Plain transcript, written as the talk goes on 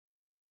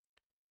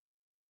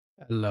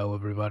Hello,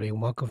 everybody,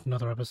 and welcome to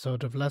another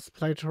episode of Let's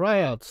Play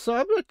Tryouts.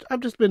 So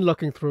I've just been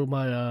looking through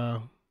my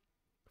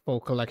full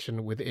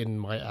collection within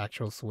my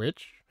actual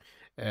Switch,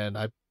 and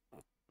I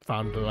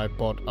found that I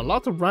bought a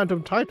lot of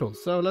random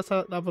titles. So let's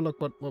have a look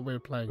what we're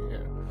playing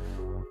here.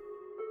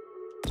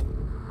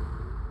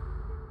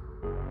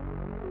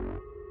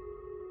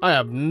 I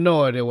have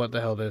no idea what the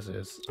hell this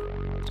is.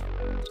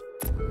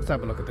 Let's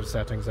have a look at the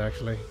settings,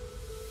 actually.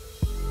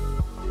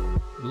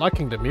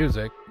 Liking the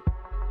music.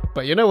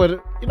 But you know what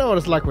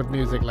it's like with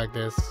music like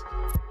this.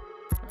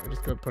 I'm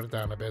just gonna put it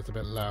down a bit. It's a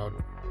bit loud,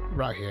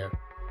 right here.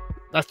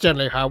 That's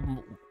generally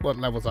what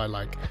levels I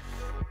like.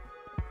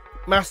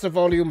 Master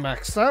volume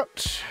maxed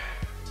out.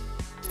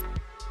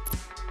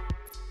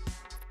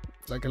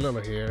 Like a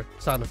little here.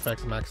 Sound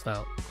effects maxed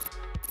out.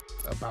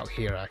 About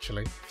here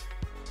actually.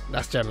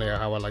 That's generally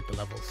how I like the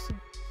levels.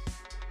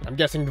 I'm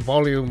guessing the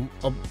volume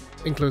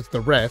includes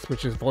the rest,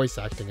 which is voice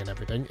acting and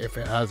everything, if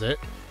it has it.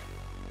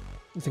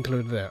 It's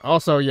included there.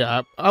 Also,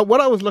 yeah,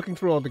 when I was looking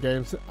through all the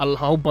games, a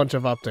whole bunch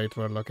of updates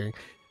were looking,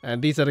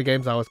 and these are the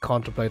games I was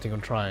contemplating on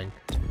trying.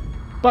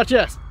 But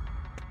yes,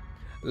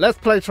 let's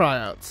play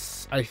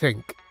Tryouts, I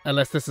think.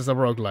 Unless this is a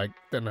roguelike,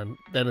 then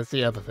it's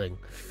the other thing.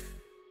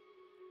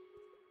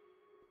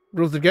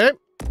 Rules of the game?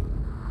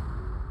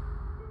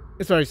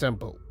 It's very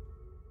simple.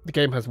 The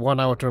game has 1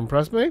 hour to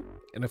impress me,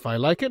 and if I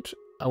like it,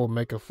 I will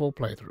make a full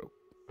playthrough.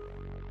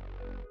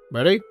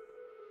 Ready?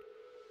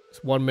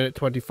 It's 1 minute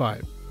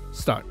 25.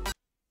 Start.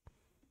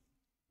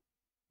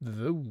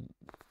 Ooh,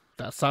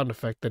 that sound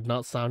effect did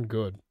not sound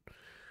good.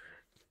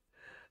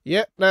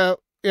 Yeah,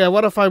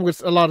 what I find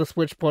with a lot of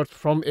Switch ports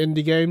from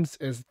indie games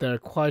is they're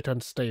quite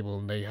unstable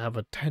and they have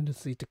a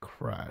tendency to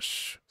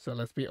crash. So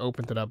let's be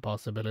open to that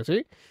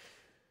possibility.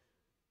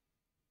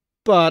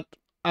 But,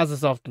 as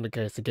is often the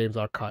case, the games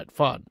are quite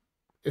fun.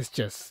 It's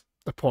just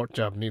the port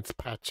job needs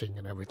patching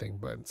and everything,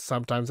 but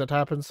sometimes it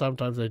happens,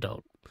 sometimes they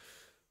don't.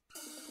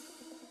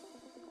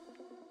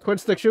 Twin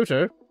stick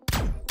shooter.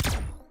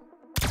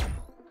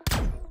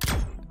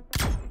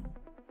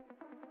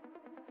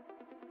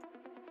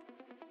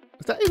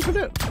 Is that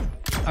infinite?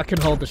 I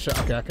can hold the shot.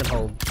 Okay, I can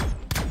hold.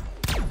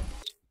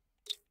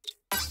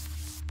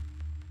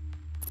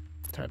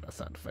 Turn that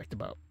sound effect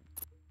about.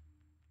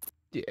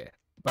 Yeah,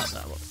 about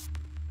that one.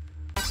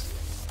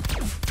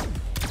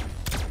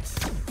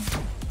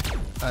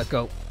 Let's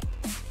go.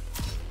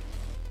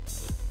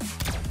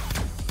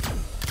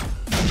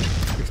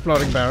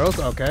 Exploding barrels,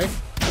 okay.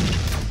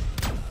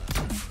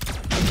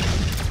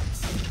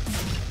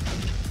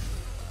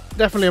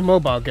 Definitely a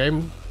mobile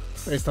game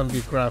based on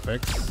these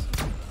graphics.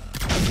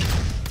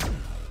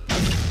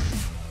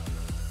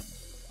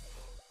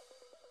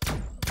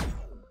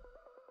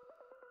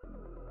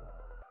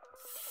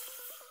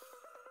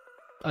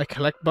 I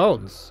collect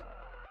bones.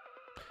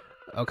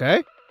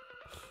 Okay.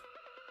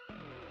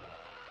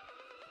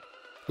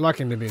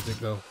 Liking the music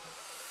though.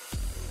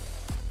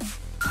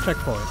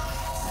 Checkpoint.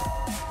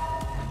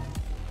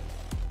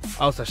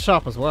 Oh, it's a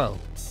shop as well.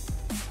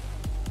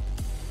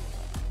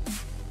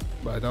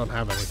 But I don't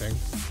have anything.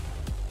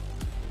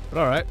 But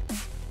alright.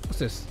 What's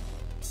this?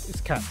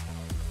 It's cat.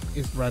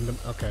 It's random.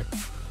 Okay.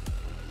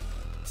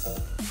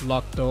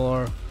 Locked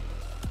door.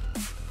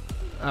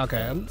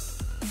 Okay.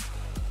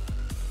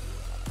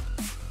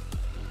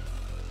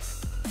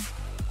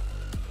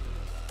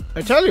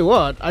 I tell you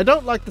what, I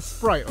don't like the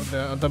sprite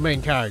of the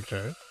main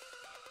character.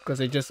 Because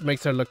it just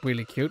makes her look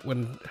really cute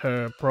when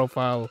her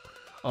profile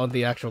on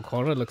the actual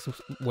corner looks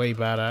way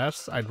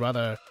badass. I'd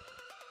rather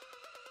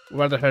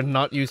her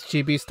not use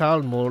chibi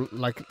style, more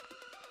like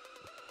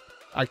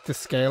to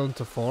scale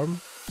into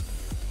form.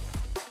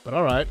 But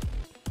alright.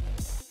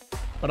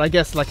 But I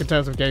guess like in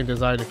terms of game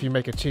design, if you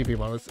make a chibi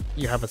one,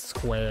 you have a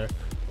square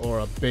or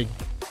a big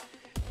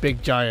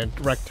giant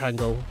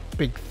rectangle,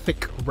 big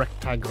thick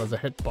rectangle as a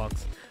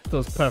hitbox. So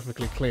it's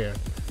perfectly clear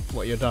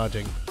what you're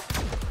dodging.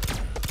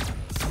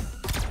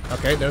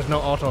 Okay, there's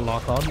no auto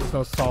lock on, there's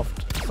no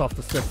soft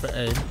assist for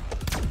aim.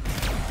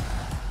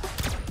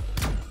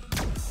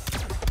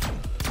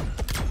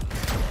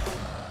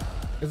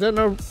 Is there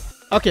no?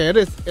 Okay, it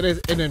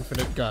is an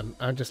infinite gun.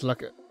 I'm just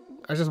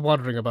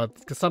wondering about,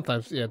 because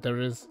sometimes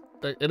there is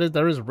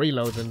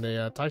reload in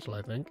the title,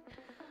 I think.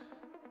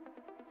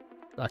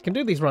 I can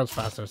do these runs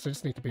faster, so I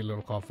just need to be a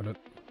little confident.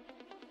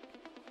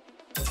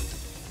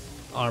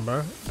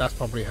 Armor, that's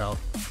probably health,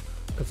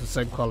 because it's the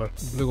same color,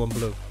 blue on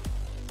blue.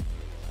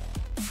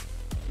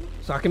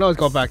 So I can always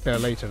go back there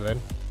later then.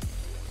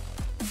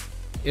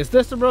 Is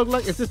this a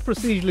roguelike? Is this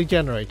procedurally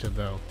generated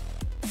though?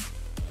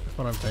 That's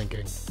what I'm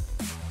thinking.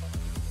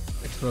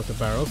 Explosive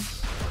barrels.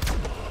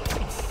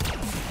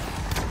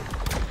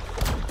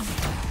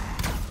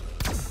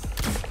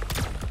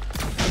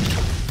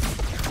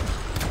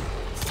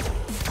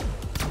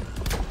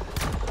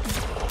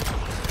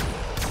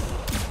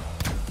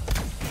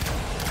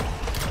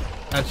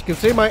 As you can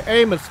see, my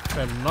aim is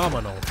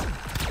phenomenal.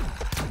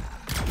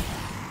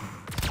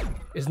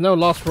 It's no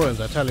lost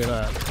ruins, I tell you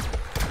that.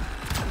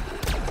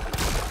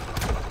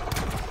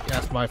 Yeah,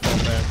 that's my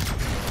fault there.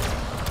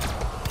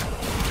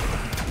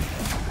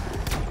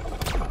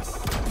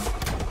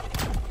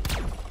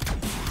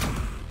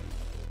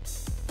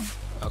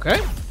 Okay.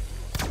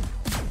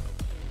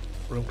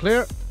 Room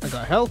clear. I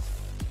got health.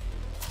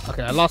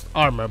 Okay, I lost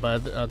armor,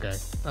 but okay.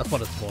 That's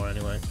what it's for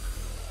anyway.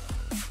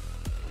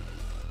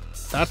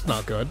 That's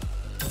not good.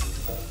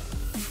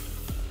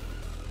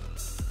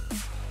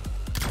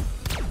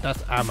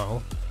 That's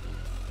ammo.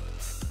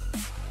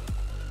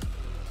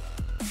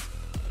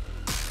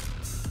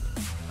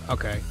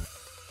 Okay.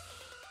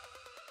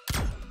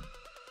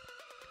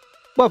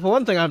 Well, for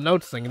one thing I'm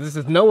noticing, this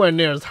is nowhere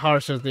near as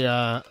harsh as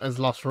the as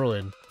Lost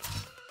Ruin.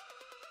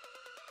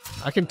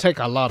 I can take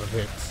a lot of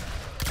hits.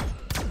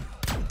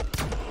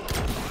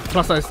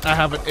 Plus I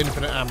have an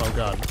infinite ammo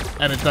gun,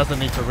 and it doesn't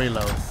need to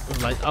reload.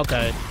 It's like,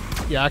 okay,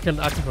 yeah, I can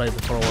play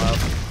this for a while.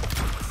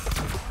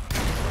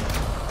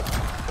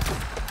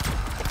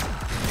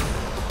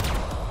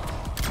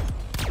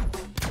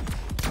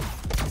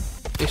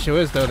 Issue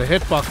is though, the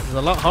hitbox is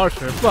a lot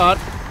harsher, but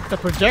the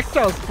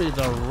projectile speeds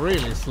are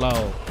really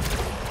slow.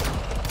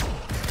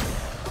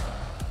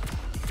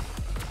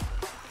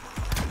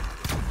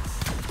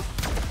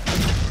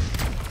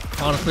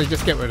 Honestly,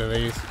 just get rid of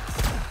these.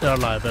 They're a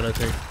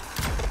liability.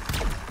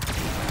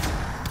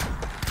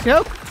 See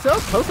how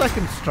close I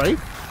can strafe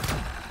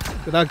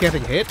without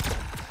getting hit?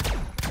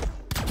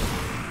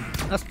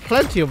 That's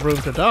plenty of room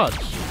to dodge.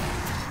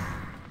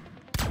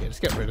 Yeah,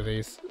 just get rid of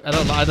these. I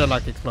don't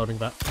like exploding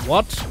back.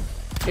 What?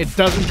 It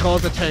doesn't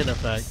cause a chain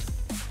effect.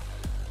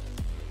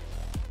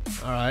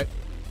 Alright.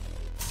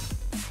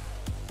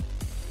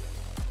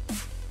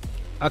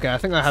 Okay, I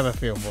think I have a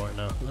feel for it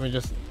now. Let me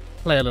just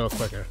play a little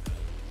quicker.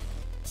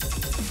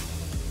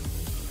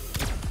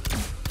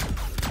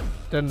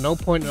 There's no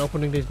point in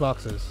opening these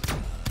boxes.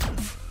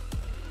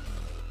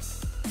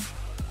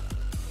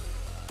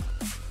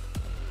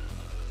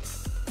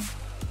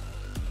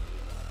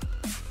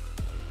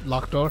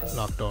 Locked door?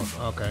 Locked door.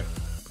 Okay.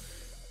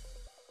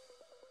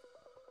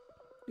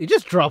 He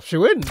just drops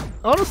you in.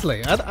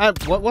 Honestly,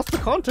 what's the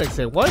context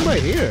here? Why am I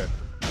here?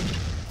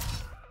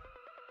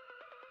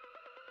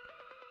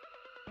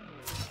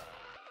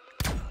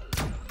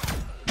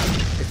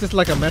 Is this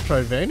like a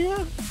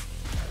Metroidvania?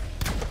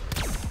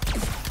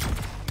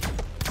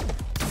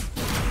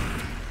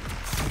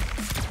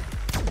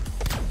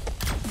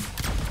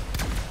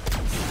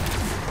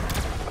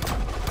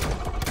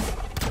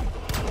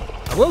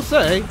 I will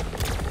say,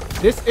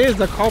 this is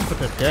a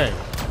competent game.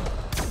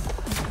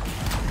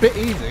 Bit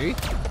easy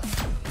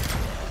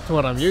to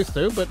what I'm used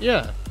to, but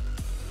yeah.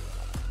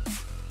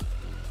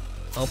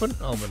 Open?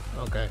 Open.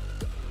 Okay.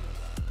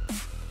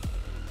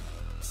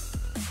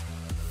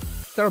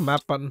 Is there a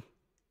map button?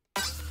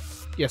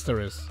 Yes, there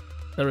is.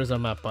 There is a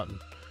map button.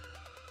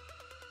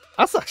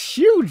 That's a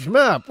huge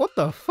map! What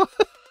the fuck?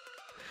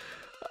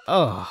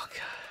 Oh,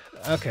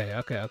 God. Okay,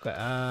 okay, okay.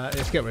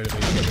 Let's get rid of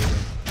these. Get rid of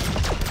these.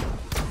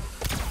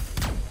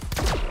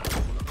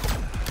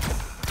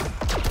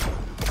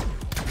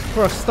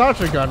 For a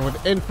starter gun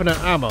with infinite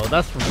ammo,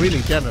 that's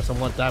really generous on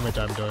what damage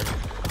I'm doing.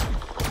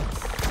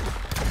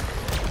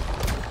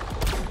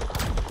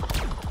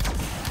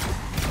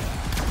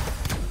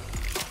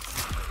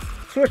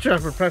 Switch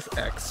over, press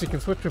X. You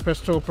can switch to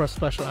pistol, press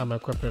special ammo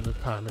equipment at a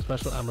time. The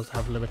special ammos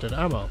have limited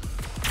ammo.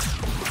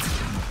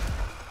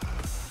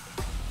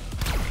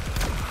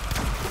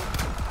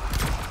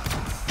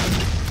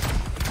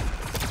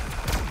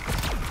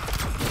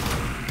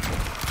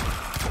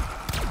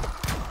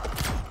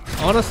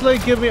 Honestly,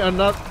 give me a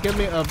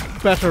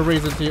better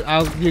reason to.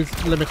 I'll use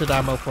limited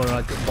ammo for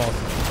like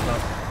bosses and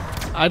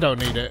stuff. I don't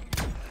need it.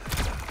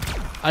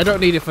 I don't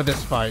need it for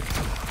this fight.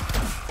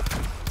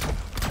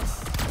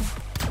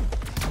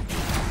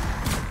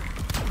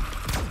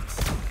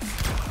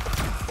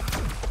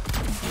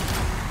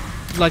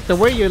 Like the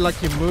way you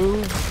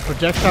move,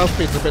 projectile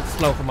speed's a bit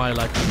slow for my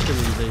liking. Too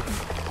easy.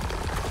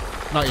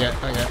 Not yet,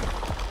 not yet.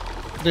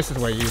 This is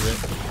where you use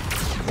it.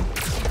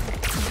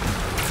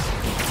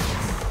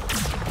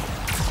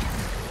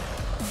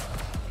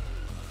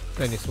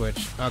 Then you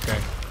switch. Okay.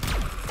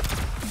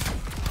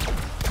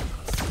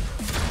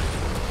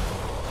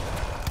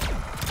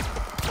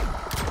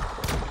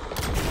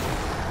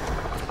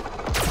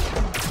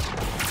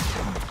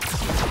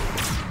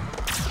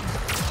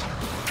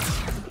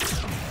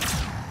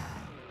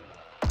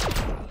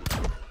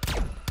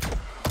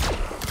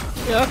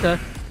 Yeah, okay.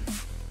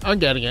 I'm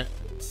getting it.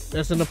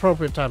 It's an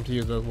appropriate time to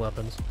use those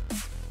weapons.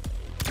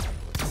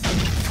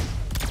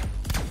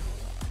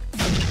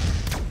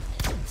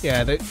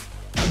 Yeah,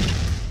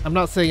 I'm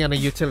not seeing any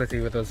utility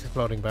with those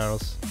exploding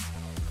barrels.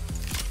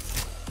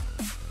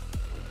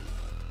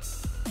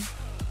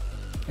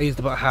 I used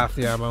about half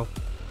the ammo.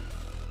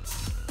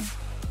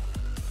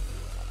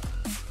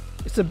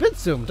 It's a bit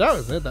zoomed out,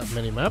 isn't it, that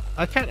mini-map?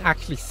 I can't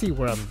actually see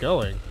where I'm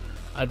going.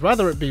 I'd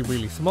rather it be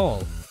really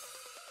small.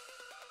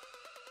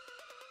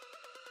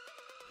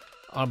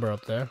 Armor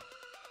up there.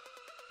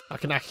 I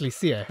can actually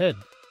see ahead.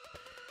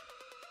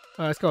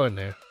 Alright, let's go in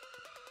there.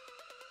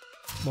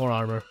 More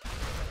armor.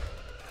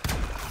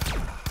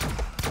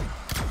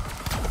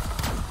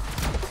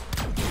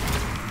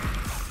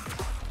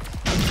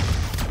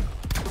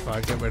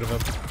 Alright, get rid of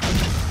him.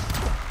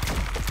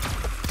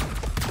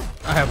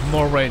 I have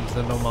more range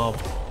than the mob.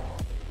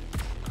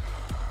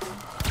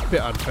 Bit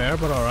unfair,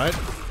 but alright.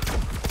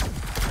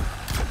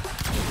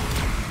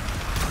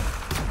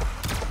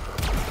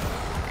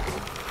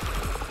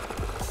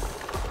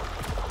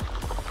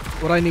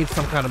 Would I need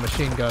some kind of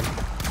machine gun?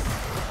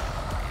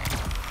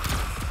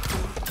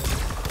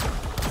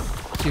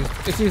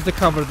 It's used to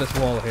cover this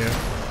wall here,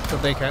 so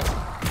they can't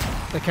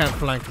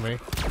flank me.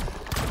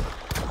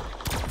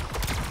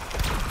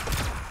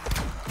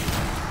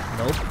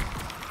 Nope.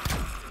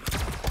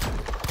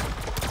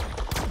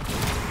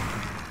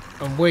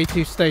 I'm way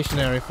too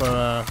stationary for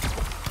a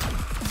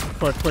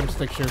twin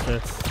stick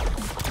shooter.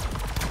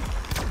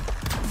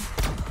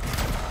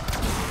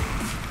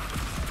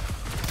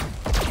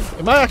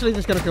 Am I actually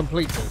just gonna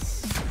complete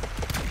this?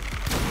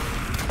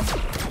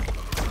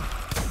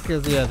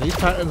 Because yeah, these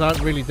patterns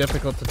aren't really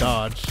difficult to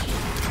dodge.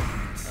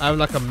 I have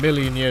like a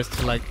million years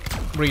to like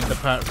read the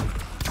pattern.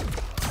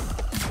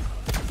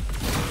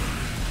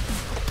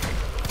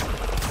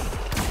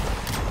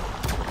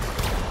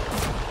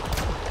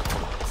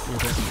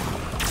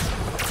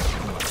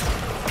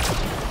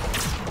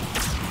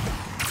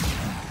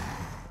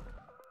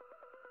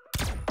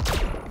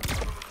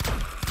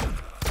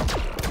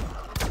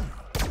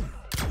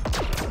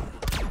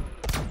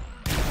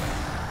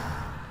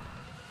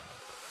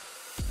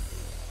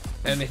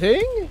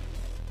 Anything?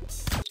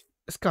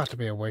 It's got to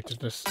be a way to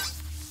just...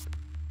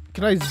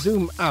 Can I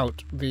zoom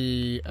out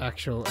the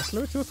actual... Let's see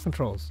what's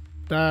controls.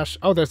 Dash.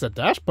 Oh, there's a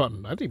dash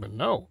button. I didn't even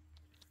know.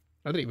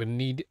 I don't even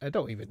need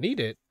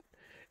it.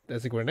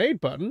 There's a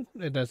grenade button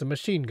and there's a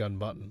machine gun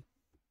button.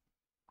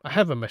 I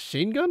have a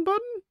machine gun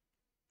button?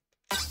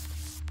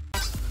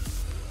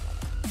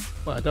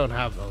 Well, I don't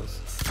have those.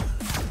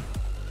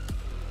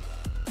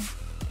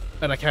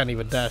 And I can't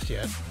even dash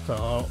yet,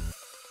 so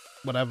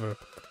whatever.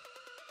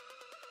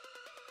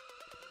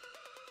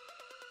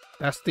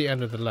 That's the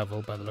end of the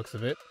level by the looks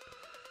of it.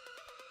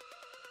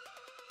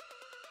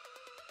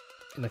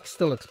 And I can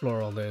still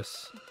explore all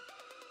this.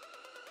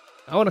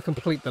 I want to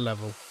complete the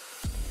level.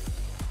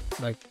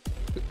 Like,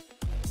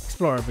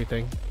 explore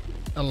everything.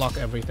 Unlock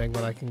everything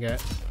that I can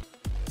get.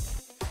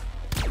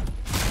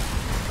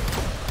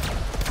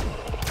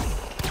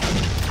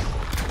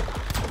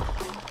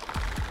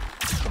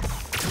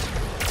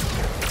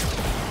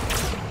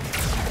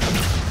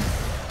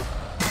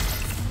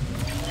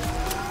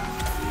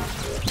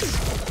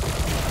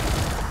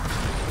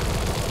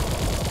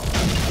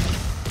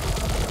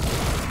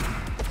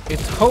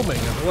 It's homing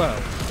as well.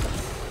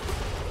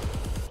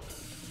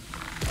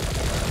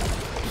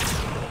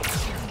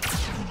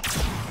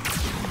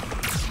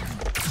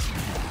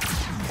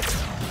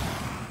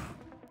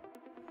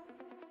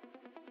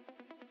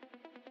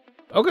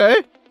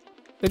 Okay.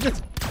 They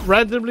just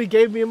randomly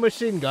gave me a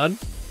machine gun.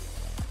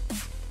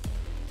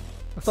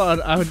 I thought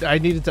I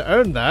needed to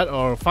earn that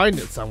or find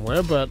it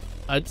somewhere, but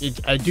I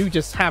do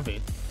just have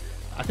it.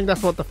 I think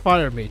that's what the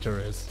fire meter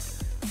is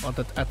at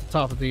the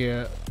top of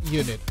the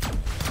unit.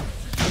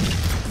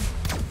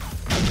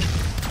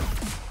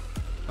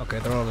 Okay,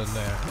 they're all in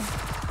there.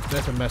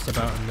 There's a mess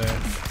about in there.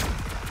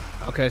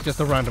 Okay, it's just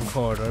a random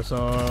corridor,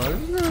 so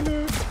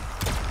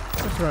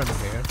it's random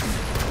here.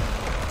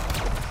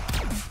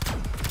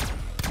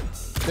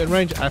 Is it in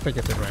range? I think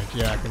it's in range.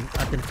 Yeah, I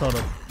can sort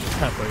of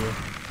pepper you.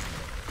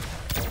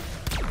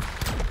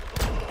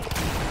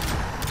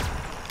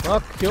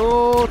 Fuck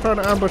you! Trying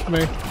to ambush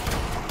me.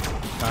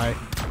 Die.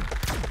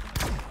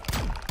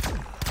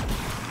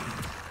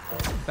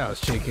 That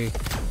was cheeky.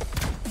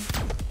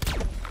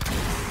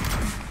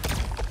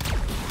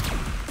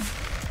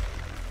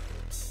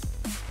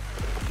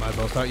 Might as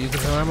well start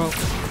using some ammo.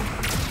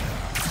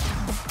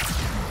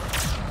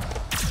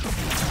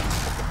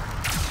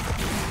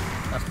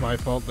 That's my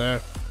fault there.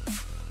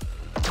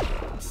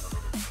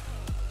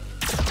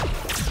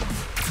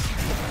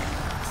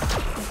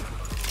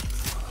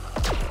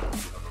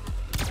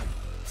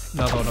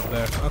 Another one up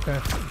there. Okay.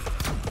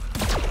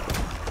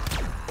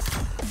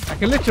 I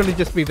can literally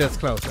just be this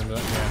close and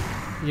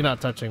yeah, you're not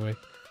touching me.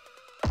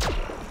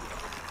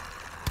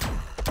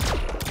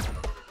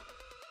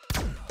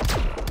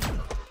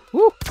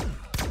 Woo!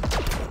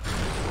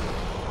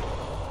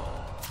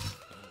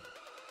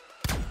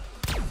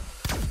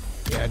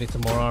 Yeah, I need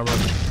some more armor.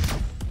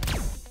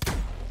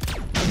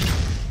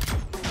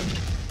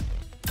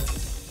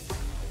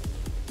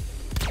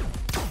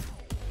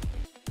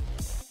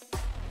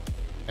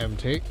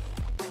 Empty.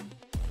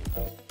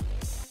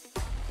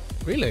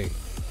 Really?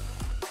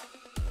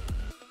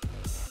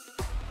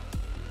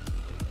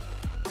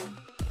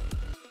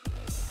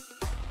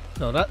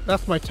 No,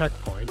 that's my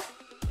checkpoint.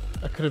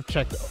 I could have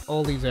checked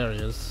all these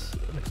areas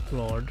and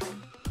explored.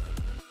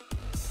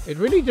 It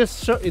really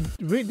just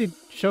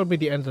showed me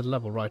the end of the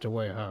level right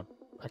away, huh?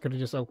 I could have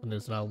just opened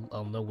this and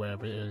I'll know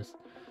wherever it is.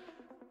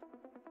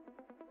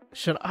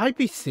 Should I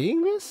be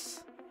seeing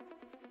this?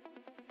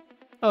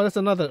 Oh, there's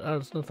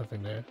another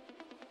thing there.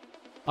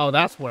 Oh,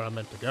 that's where I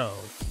meant to go.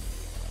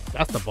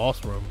 That's the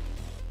boss room.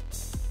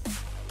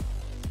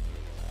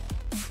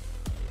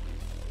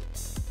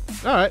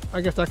 Alright, I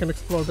guess I can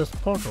explore this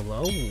portal.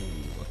 Oh,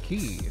 a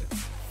key.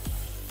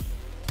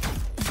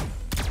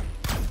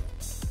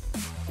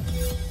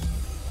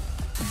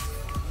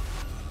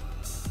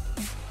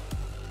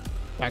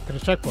 back to the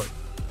checkpoint.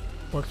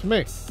 Works for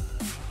me.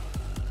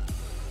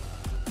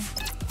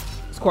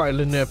 It's quite a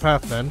linear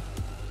path then.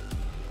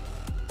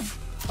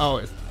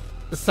 Oh,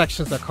 the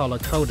sections are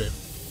color-coded.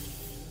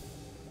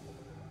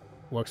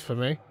 Works for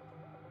me.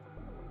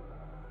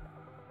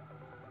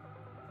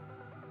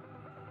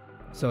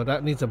 So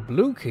that needs a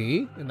blue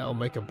key, and that will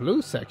make a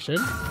blue section.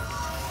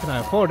 Can I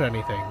afford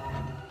anything?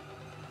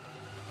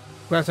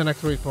 Grabs an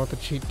extra for the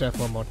cheat death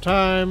one more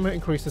time.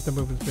 Increases the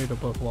movement speed of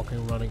both walking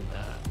and running.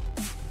 Nah.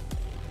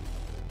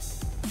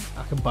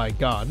 I can buy a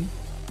gun.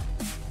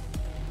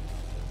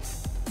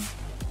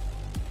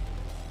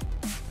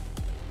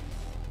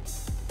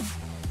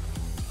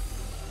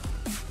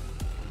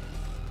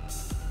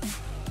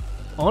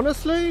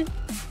 Honestly,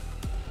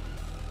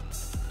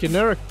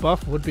 generic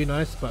buff would be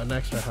nice, but an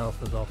extra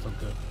health is also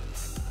good.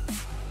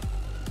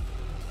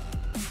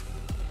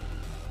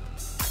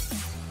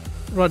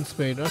 Run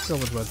speed, let's go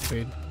with run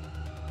speed.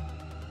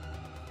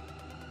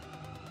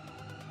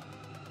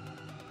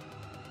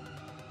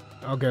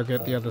 I'll go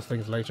get the other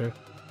things later.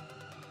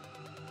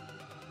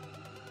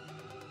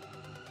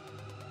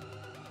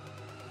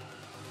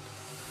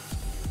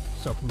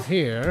 So from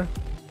here,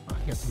 I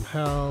can get some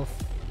health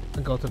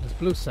and go to this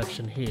blue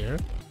section here.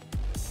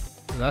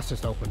 That's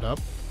just opened up.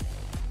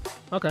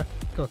 Okay,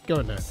 go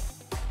in there.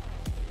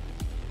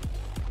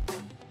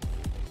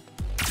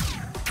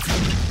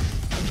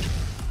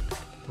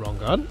 Wrong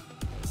gun.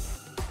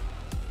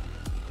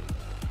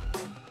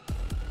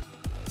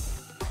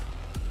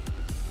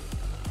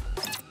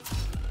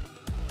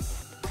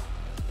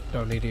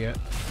 Don't need it yet.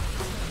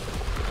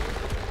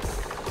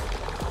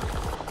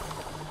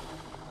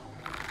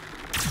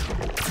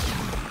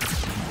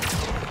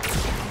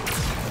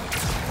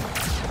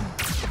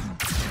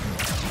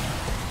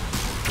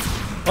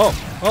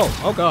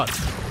 Oh god.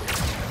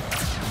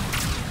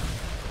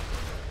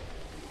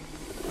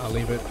 I'll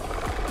leave it.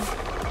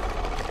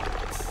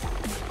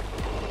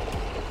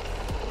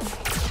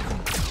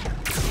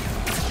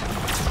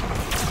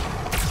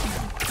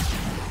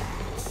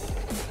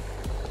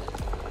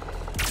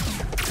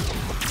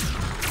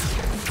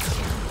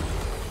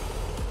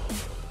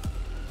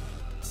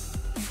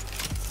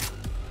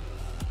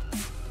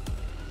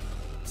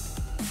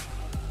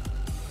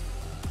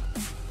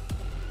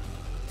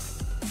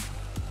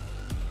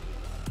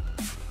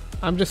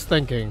 I'm just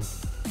thinking,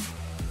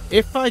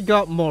 if I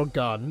got more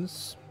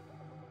guns,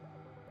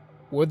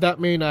 would that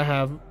mean I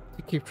have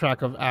to keep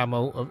track of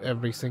ammo of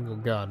every single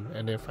gun?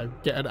 And if I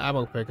get an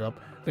ammo pickup,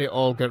 they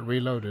all get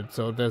reloaded.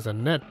 So there's a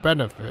net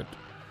benefit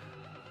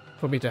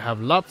for me to have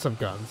lots of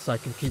guns, so I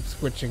can keep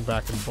switching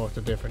back and forth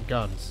to different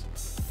guns.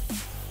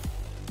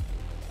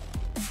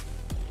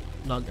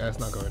 It's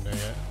not going there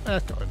yet.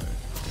 It's going there.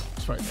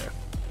 It's right there.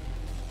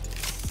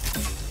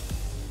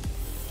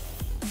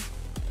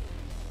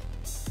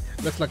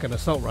 Looks like an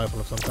assault rifle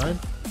of some kind.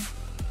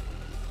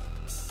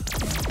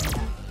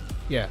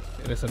 Yeah,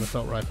 it is an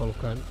assault rifle of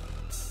kind.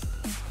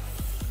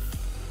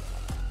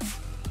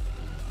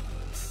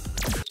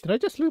 Did I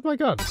just loot my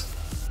gun?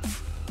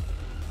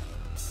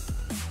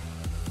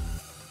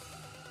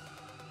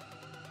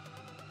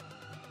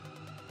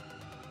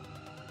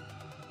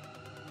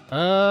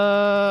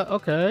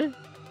 Okay.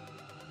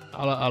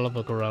 I'll have a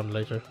look around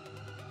later.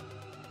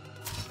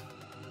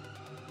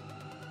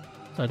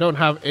 So I don't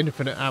have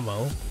infinite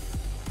ammo.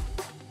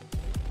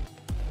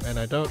 And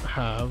I don't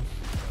have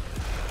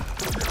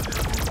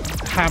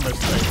hammer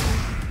space.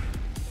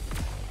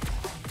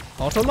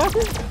 Auto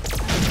locking?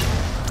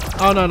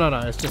 Oh no,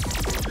 it's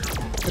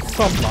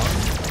soft lock.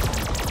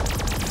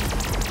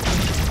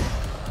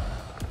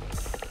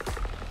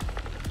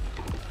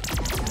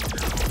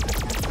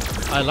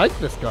 I like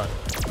this gun.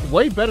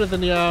 Way better than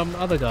the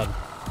other gun.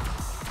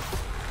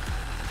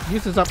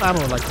 Uses up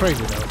ammo like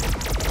crazy though.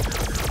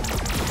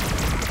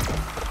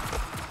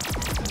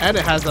 And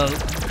it has a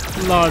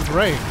large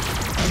range.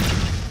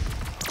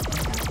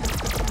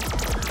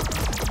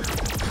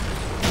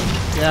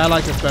 Yeah, I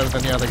like this better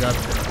than the other gun.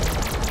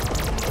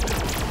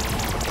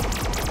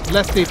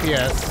 Less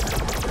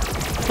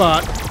DPS,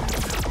 but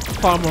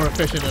far more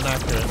efficient and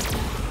accurate.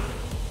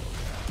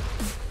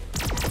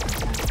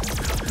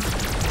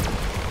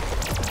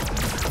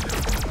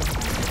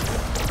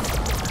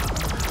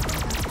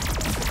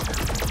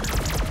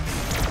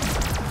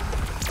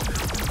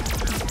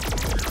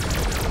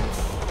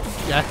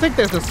 Yeah, I think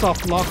there's a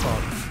soft lock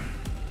on.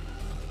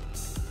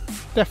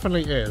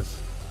 Definitely is.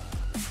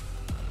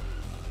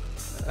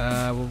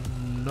 Well,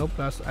 nope,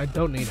 I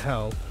don't need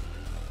health.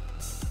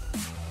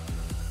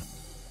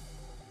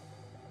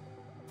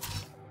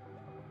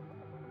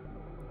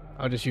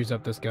 I'll just use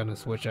up this gun and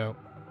switch out.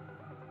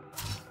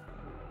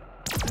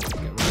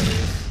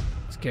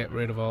 Let's get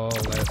rid of all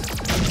this.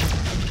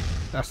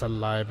 That's a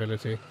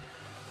liability.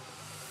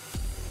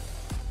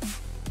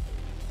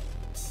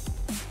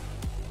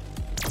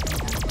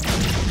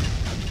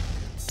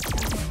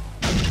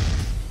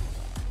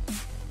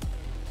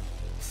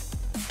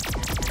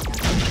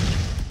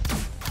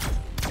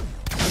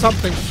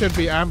 Something should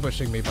be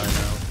ambushing me by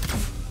now.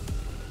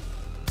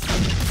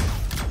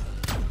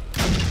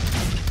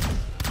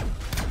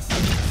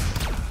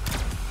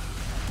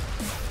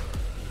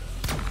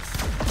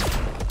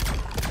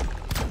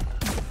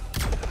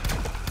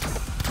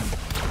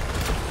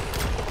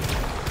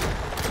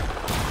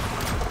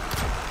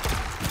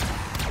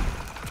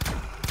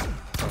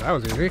 that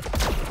was easy.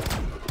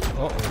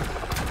 Uh-oh.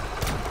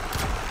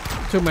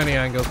 Too many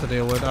angles to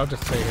deal with. I'll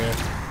just stay here.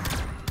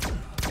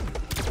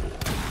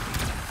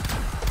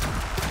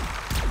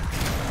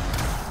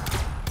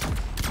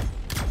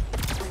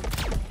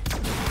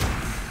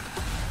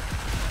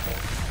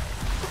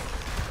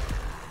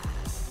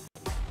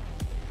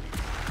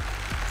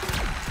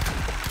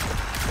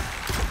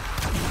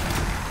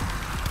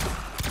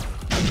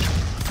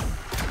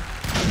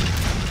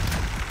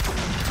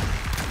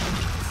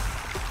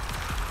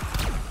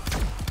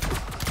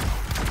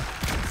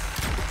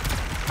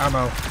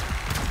 Ammo.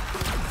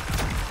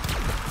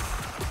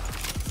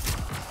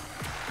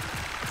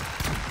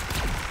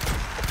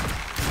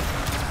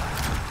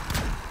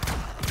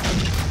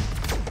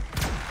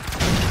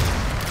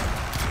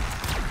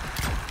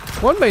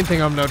 One main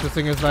thing I'm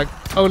noticing is like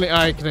only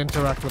I can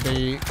interact with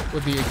the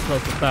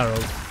explosive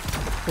barrels.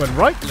 When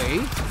rightly,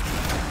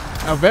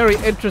 a very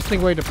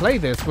interesting way to play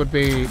this would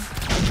be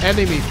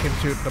enemies can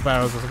shoot the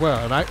barrels as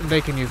well, and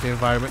they can use the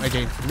environment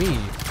against me.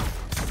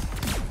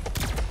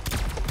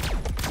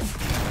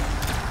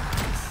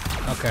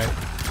 Okay.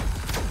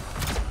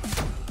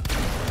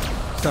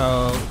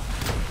 So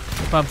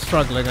if I'm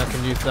struggling, I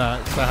can use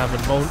that because I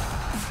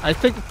have I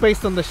think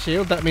based on the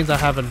shield, that means I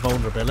have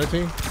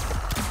invulnerability.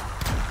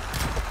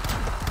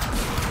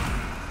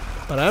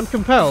 But I'm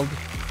compelled.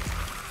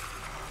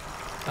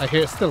 I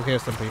still hear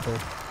some people.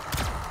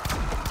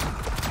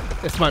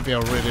 This might be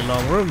a really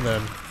long room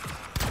then.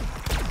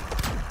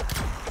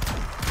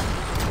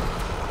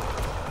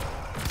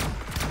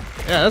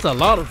 Yeah, there's a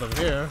lot of them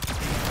here.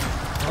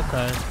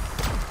 Okay.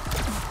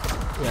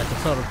 Yeah, I can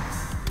sort of...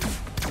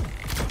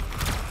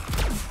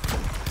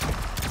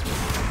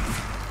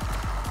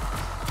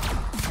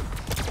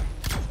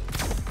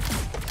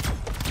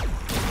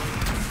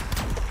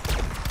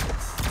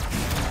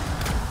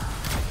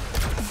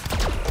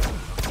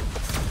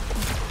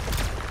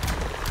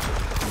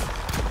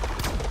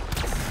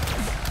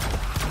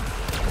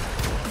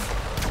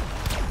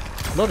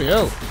 Bloody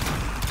hell.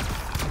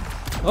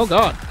 Oh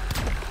god.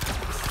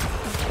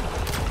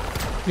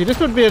 See, this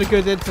would be a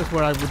good instance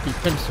where I would be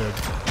pincered.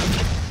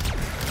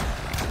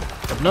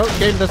 But no,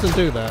 game doesn't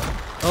do that.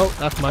 Oh,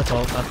 that's my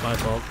fault, that's my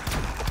fault.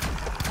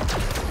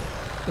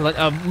 Like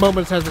a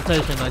moment's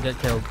hesitation, I get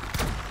killed.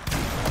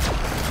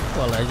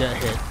 Well, I get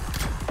hit.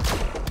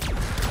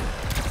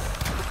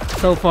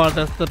 So far,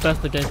 that's the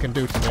best the game can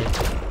do to me.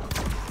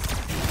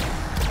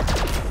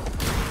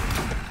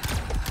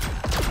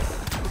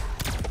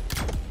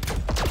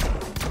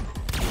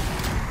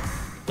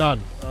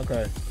 Done.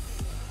 Okay.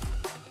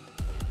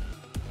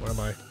 Where am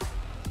I?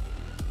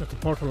 There's a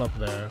portal up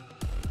there.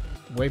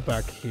 Way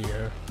back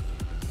here.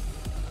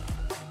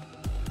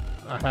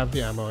 I have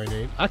the ammo I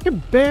need. I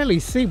can barely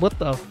see what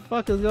the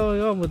fuck is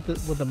going on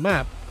with the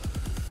map.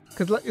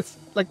 Cause like it's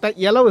like that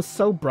yellow is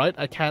so bright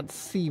I can't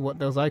see what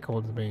those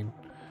icons mean.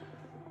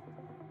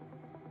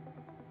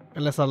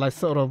 Unless I like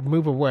sort of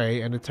move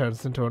away and it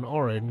turns into an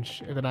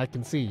orange and then I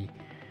can see.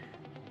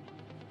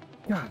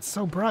 God, it's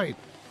so bright.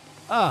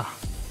 Ah.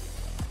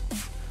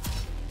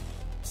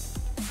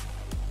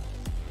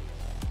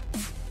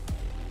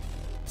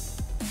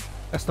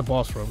 That's the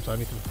boss room, so I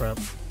need to prep.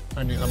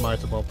 I might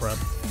as well prep.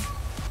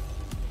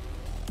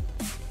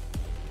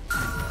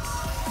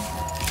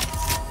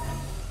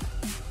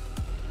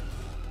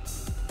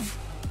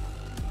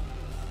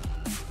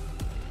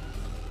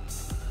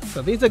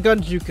 So these are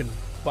guns you can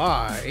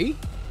buy.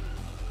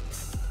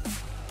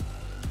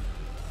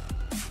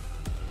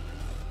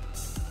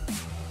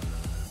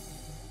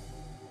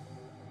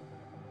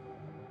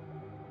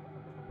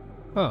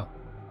 Huh.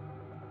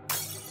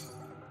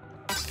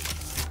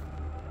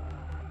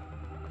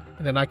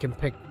 And then I can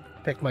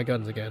pick my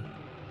guns again.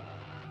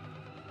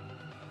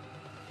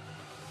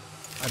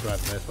 I'd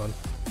rather this one.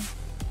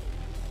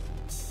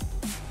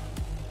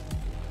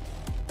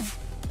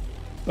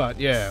 But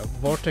yeah,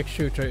 Vortex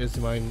Shooter is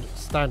my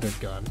standard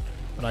gun,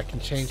 but I can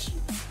change.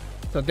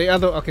 So the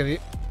other, okay,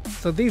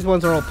 so these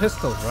ones are all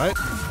pistols, right?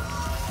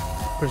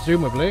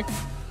 Presumably.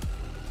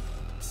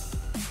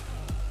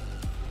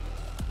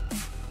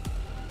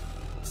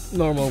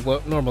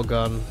 Normal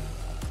gun.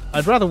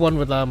 I'd rather one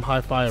with high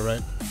fire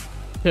rate.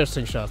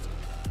 Piercing shots.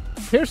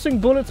 Piercing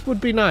bullets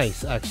would be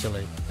nice,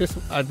 actually.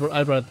 I'd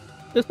rather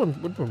this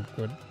one would be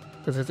good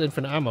because it's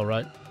infinite ammo,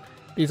 right?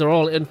 These are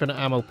all infinite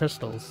ammo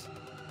pistols.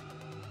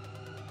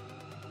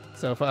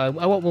 So if I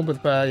want one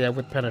with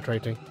with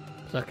penetrating,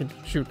 so I can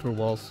shoot through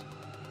walls.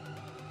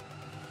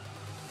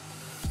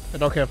 I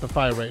don't care if the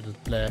fire rate is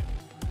bleh.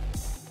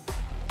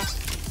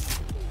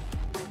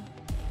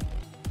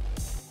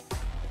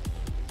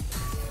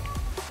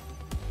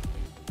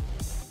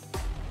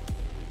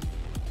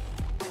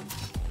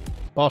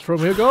 Boss room,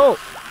 here we go!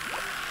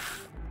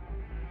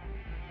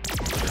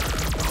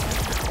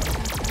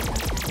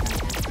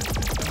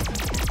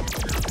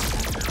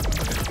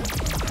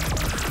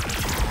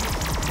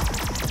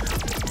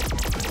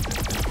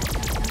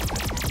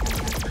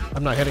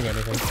 I'm not hitting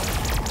anything.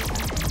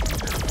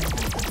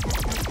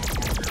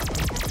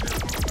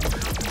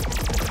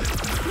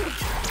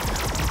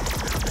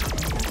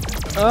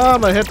 Oh,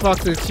 my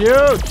hitbox is huge!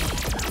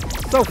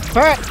 So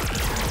fat!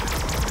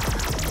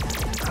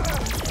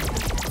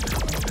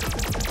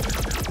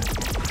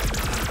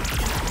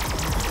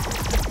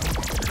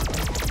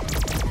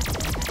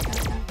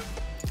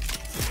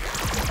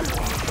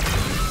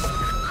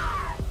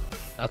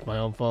 That's my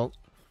own fault.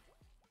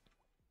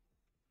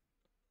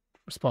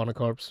 Spawn a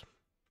corpse.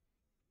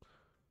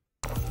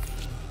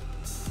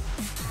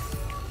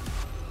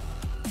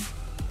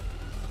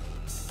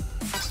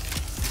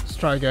 Let's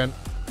try again.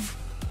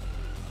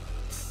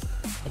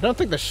 I don't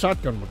think the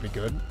shotgun would be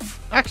good.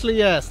 Actually,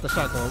 yes, the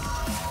shotgun.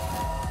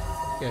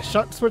 Yeah,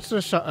 switch to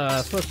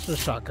the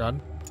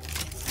shotgun.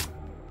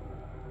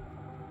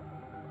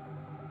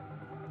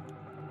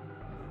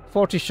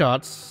 40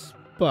 shots,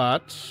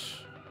 but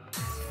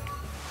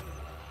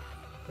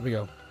there we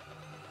go.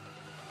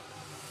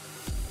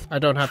 I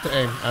don't have to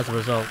aim as a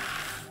result.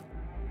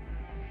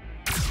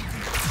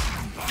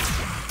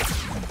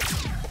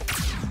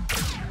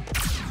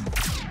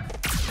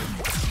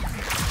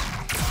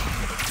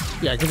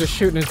 Yeah, I can just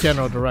shoot in his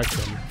general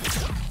direction.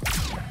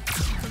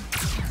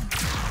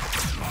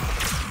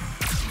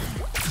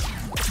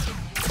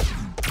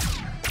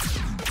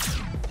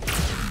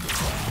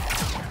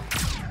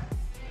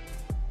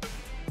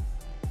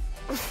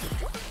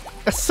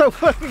 That's so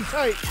fucking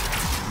tight!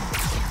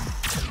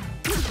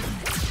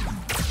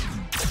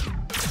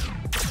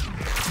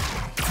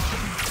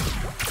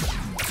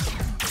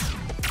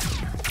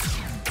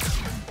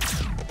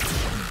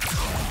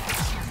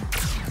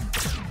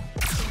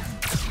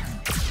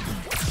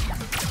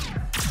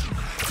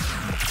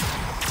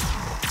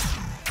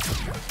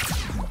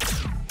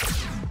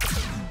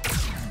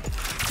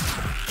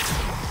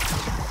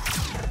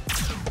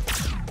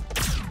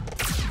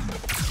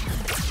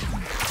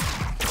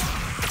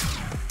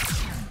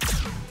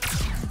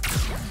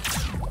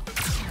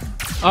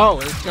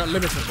 Oh, it's got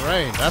limited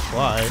range, that's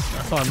why.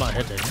 That's why I'm not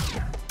hitting.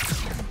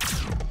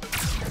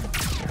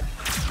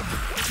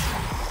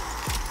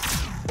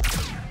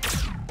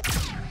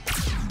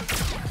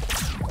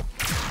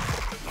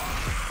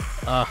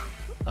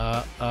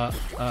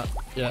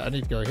 Yeah, I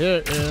need to go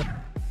here,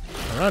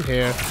 around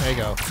here. There you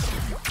go.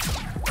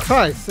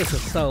 Christ, this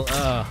is so,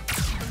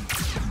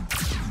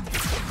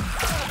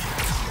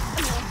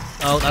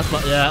 Oh, that's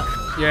my,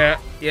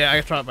 yeah,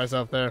 I trapped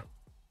myself there.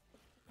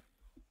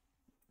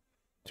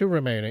 2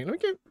 remaining. Let me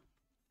get.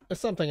 There's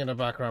something in the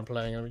background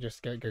playing. Let me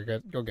just go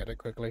get it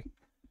quickly.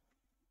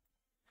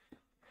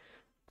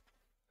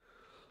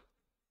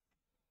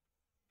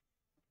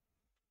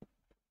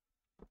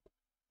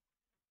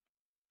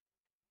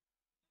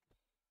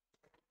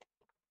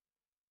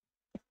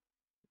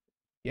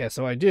 Yeah,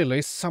 so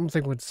ideally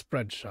something with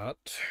spread shot.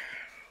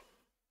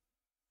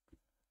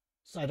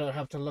 So I don't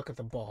have to look at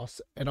the boss,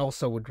 and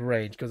also with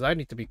range, because I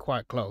need to be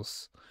quite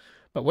close.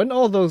 But when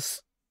all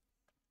those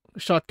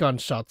shotgun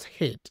shots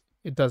hit,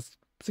 it does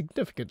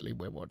significantly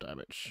way more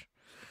damage.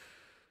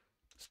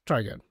 Let's try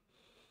again.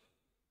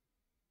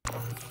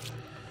 Let's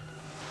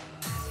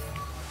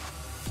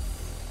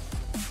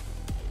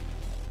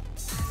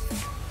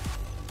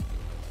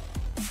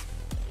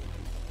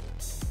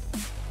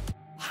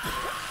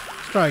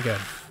try again.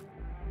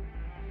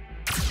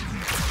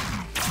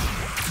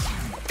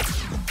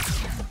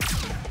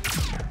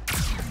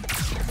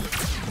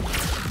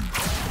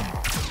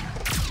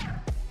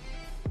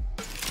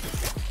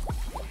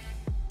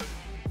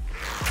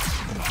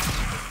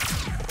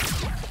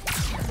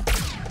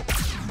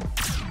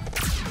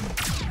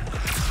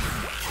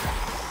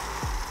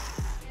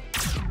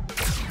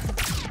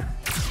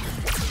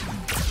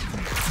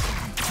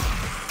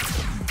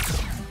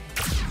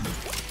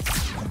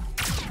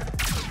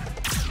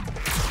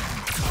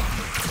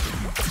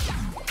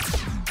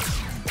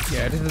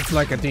 Yeah, this is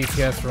like a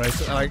DPS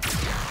race. Like,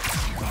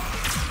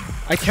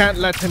 I can't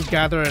let him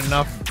gather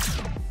enough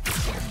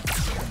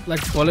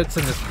like bullets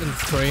in the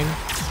screen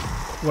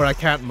where I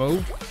can't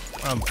move.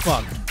 I'm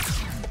fucked.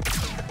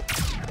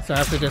 So I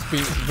have to just be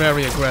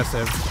very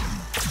aggressive.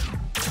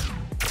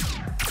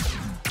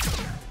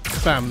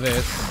 Spam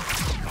this.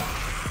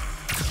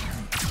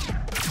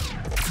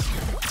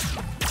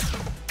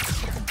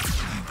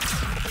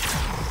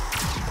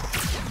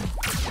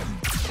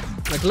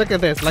 Like, look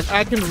at this. Like,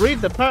 I can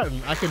read the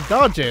pattern. I can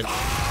dodge it.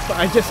 But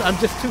I'm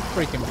just too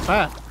freaking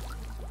fat.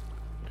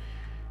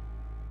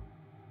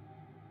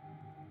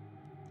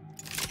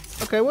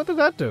 Okay, what did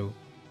that do?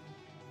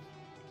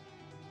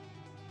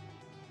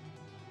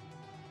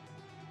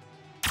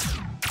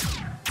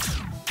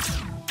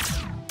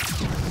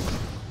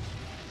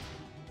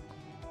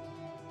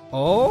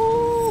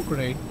 Oh,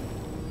 great.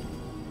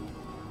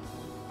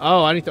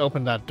 Oh, I need to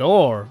open that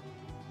door.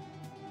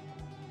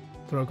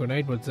 Throw a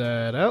grenade with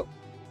that out.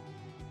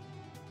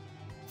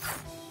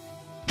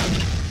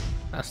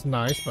 That's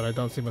nice, but I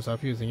don't see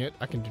myself using it.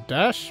 I can do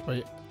dash,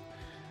 but...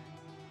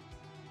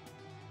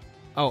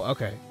 Oh,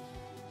 okay.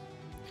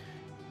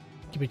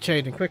 Can be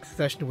changed in quick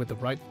succession with the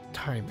right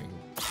timing.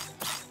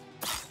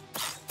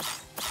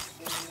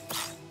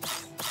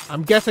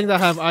 I'm guessing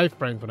that I have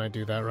iframes when I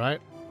do that,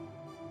 right?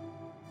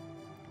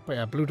 But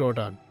yeah, blue door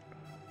done.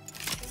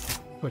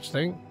 Which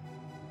thing?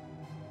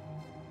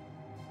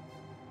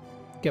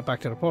 get back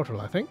to the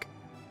portal, I think.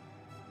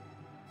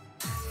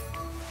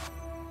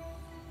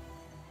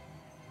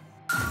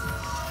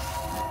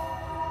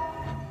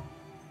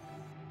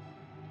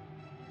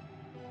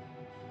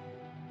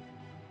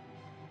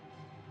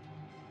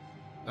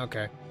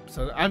 Okay,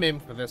 so I'm in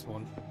for this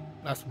one.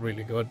 That's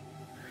really good.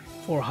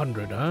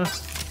 400, huh?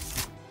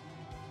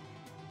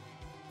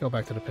 Go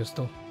back to the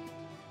pistol.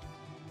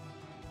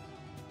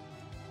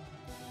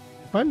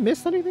 Have I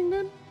missed anything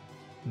then?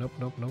 Nope,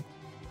 nope, nope.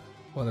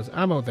 Well, there's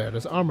ammo there.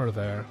 There's armor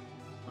there.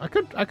 I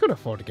could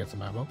afford to get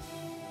some ammo.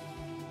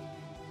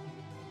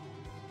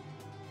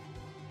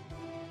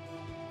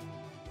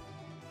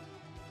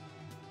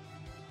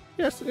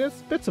 Yes,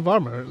 yes, bits of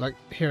armor, like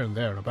here and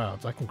there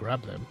abouts. I can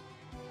grab them.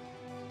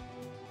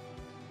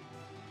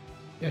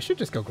 Yeah, I should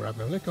just go grab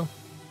them. Let's go.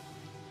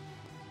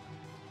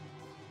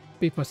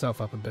 Beat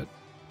myself up a bit.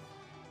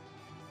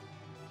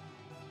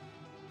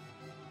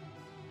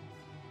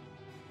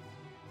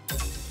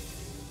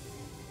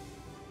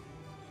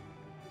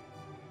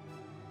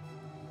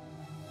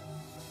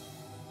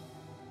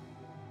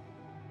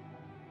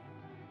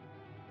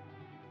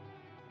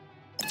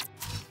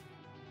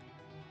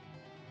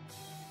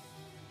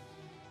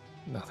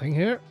 Nothing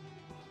here.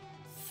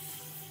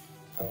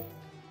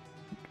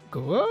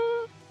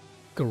 Go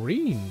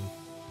green.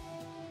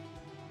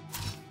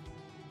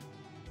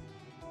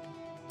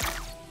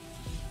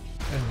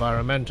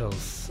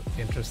 Environmentals.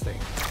 Interesting.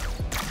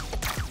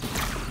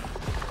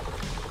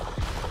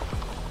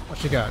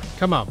 What you got?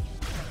 Come on.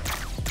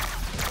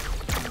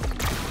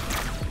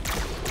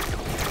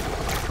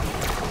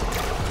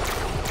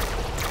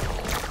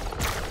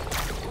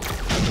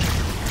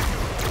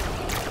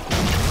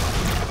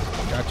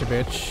 Gotcha,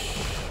 bitch.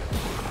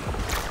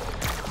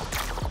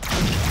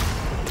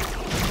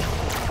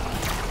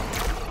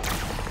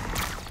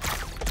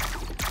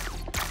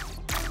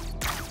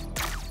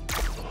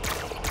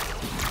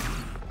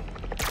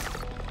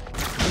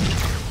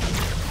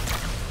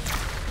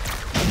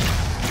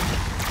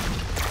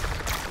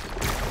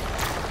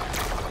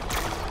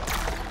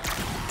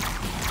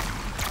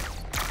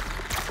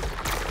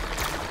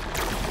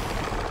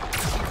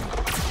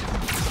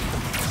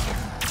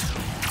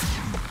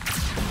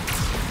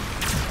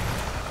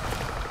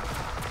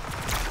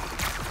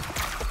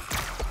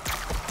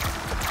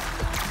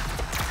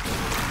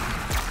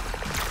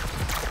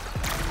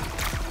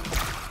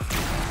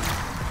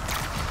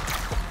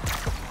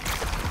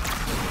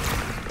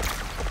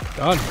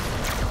 Done.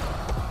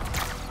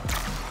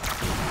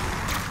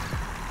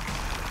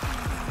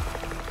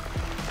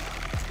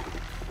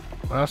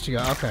 What else you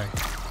got? Okay.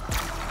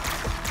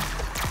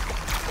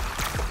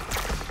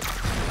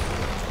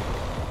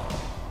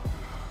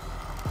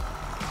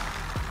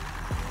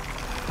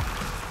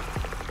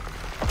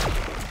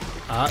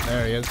 Ah,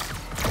 there he is.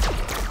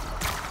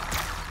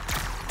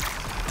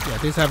 Yeah,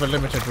 these have a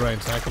limited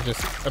range, so I can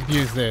just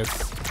abuse this.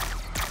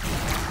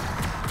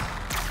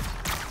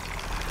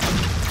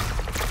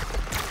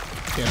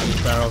 Get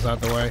these barrels out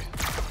the way.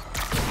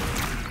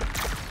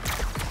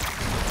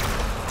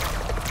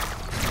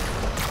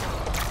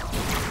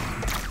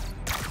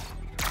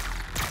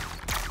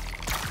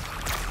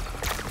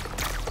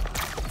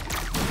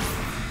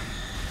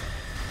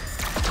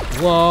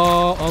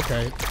 Whoa,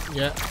 okay.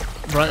 Yeah,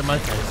 right in my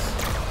face.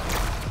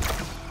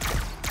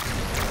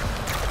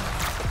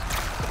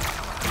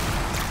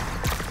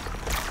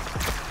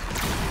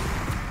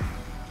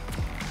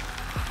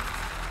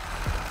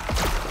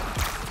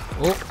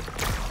 Oh,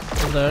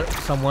 over there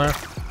somewhere.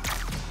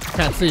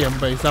 Can't see him,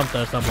 but he's up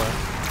there somewhere.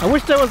 I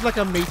wish there was like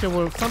a meter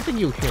where something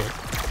you hit,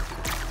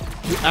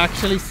 you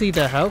actually see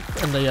their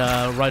health in the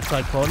right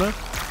side corner.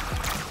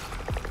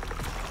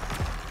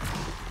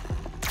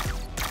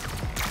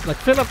 Like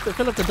fill up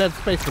the dead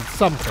space with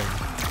something.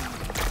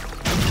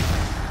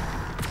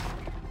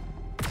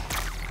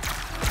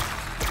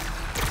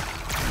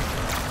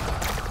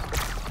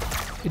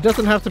 It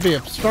doesn't have to be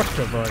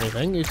obstructive or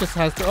anything. It just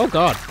has to. Oh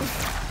god!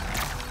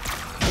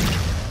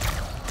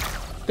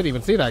 Didn't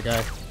even see that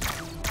guy.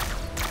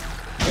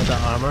 Get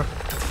that armor.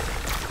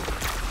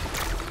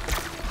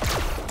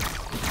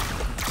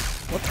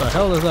 What the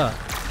hell is that?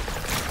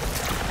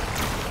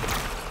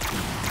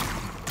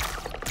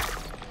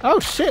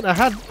 Oh shit! I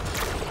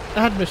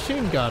had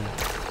machine gun.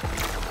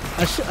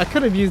 I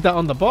could have used that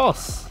on the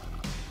boss.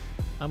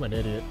 I'm an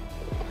idiot.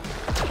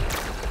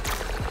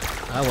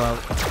 Oh well.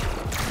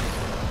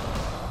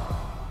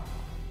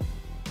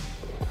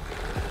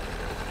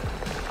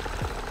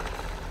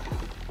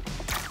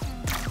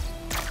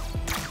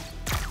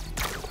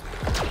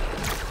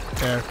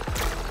 There.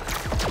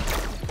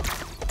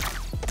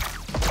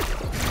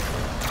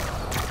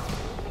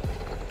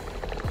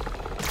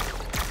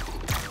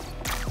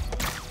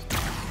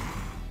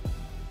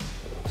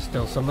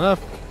 Still some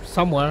left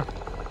somewhere.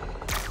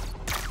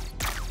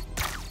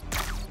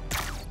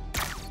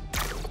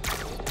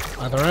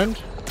 Other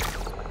end.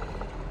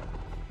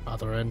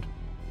 Other end.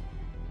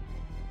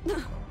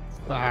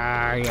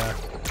 Ah, yeah.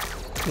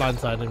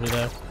 Blindsided me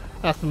there.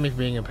 That's for me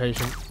being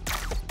impatient.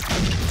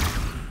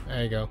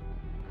 There you go.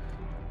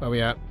 Where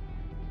we at?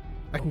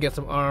 I can get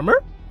some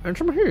armor and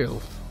some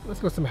heals. Let's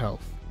go some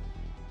health.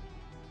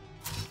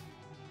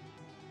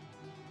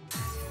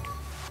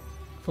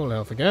 Full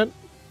health again.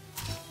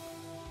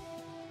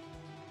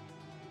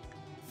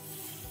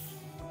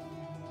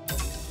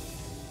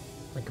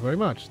 Thank you very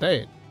much.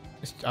 Stay.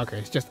 Okay,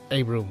 it's just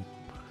a room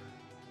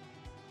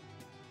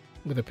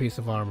with a piece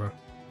of armor.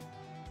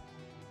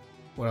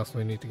 What else do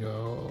we need to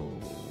go?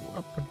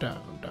 Up and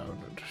down, down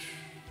and...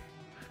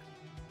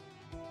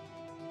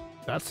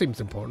 That seems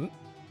important.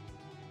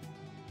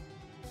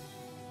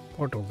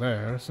 Portal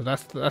there, so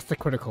that's the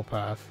critical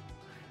path.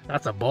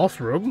 That's a boss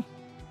room.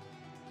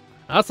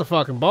 That's a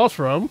fucking boss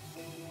room.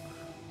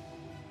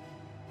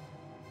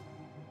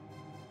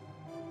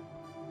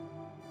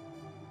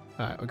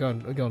 Alright,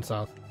 we're going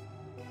south.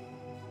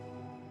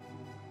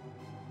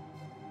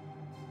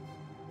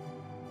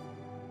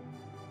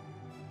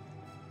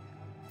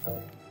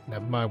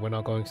 Never mind, we're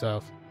not going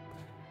south.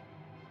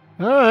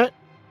 Alright.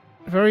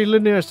 Very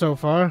linear so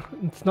far.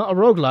 It's not a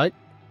roguelike.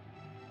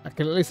 I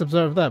can at least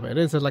observe that, but it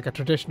is like a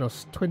traditional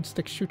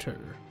twin-stick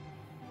shooter.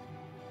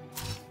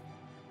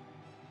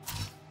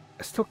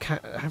 I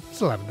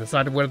still haven't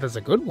decided whether there's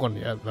a good one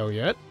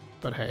yet,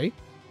 but hey.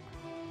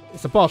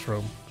 It's a boss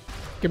room.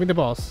 Give me the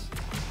boss.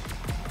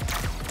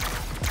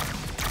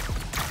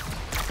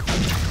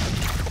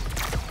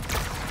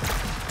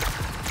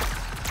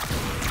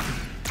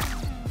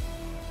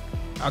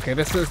 Okay,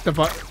 this is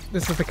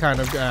the kind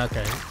of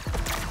okay.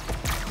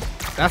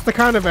 That's the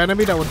kind of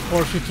enemy that would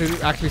force you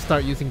to actually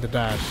start using the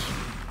dash.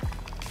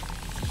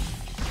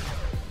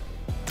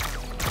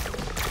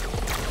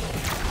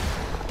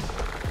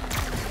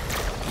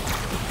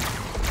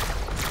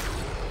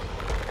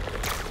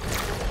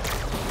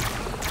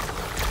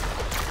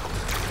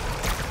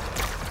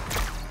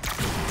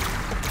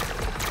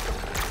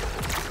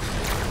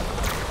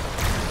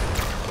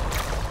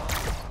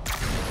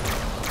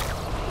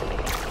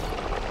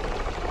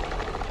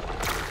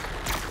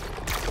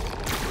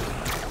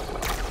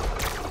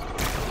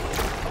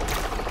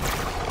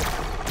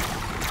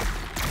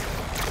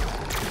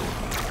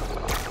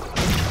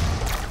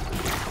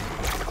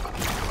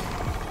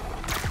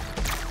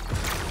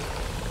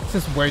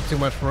 It's just way too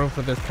much room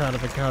for this kind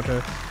of encounter.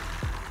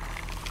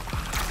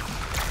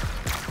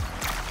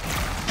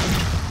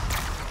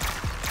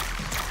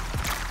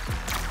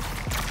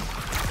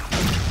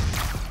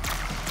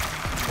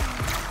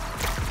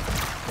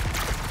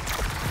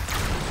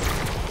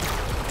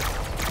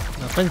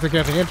 Now things are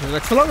getting interesting.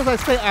 Like, so long as I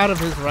stay out of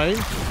his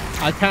range,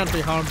 I can't be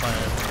harmed by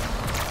it.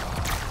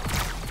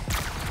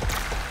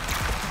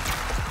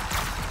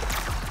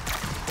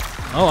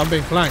 Oh, I'm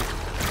being flanked.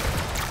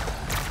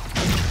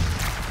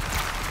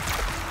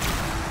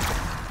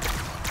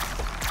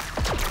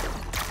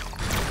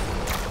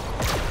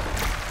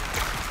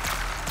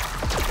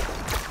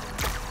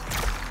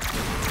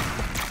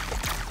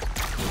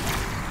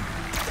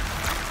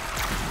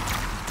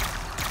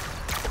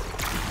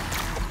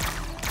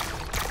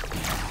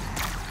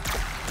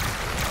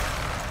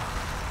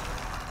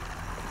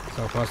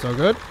 So far, so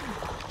good.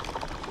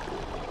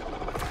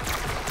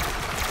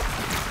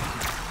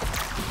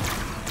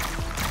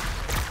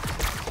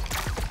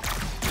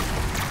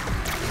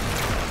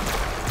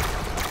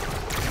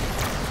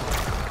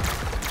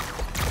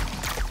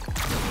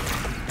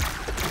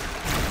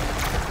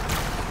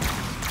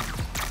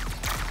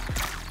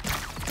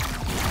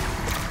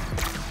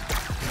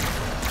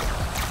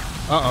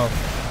 Uh-oh.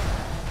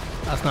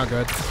 That's not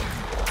good.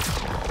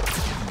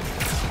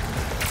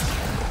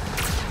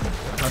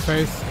 My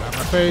face, not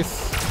my face.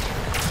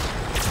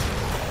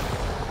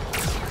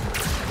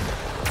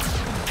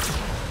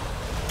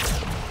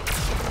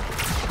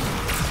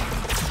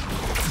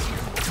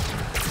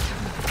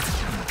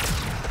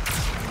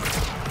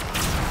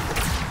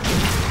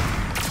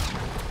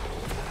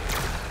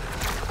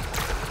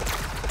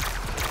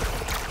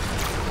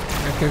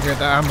 I can get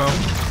the ammo.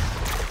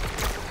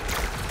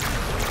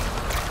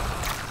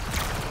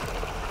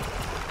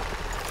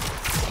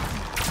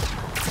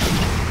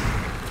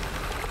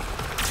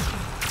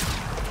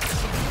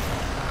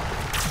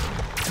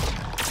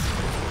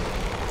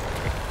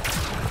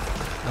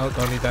 Oh,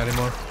 don't need that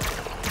anymore.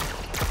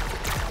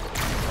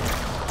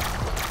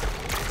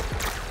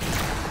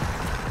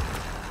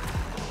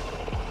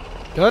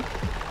 Good.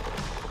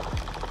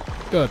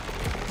 Good.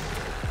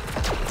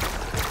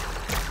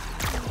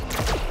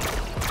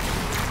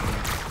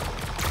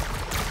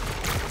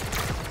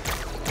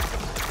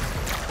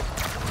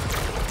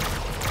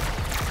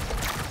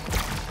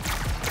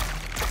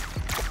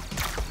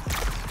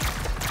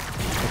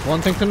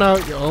 One thing to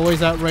note, you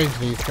always outrange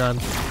these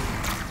guns.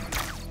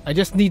 I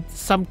just need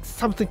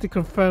something to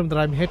confirm that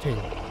I'm hitting.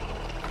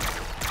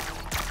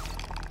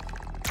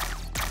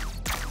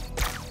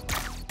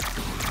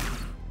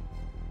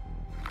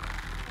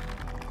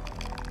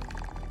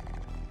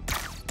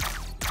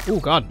 Oh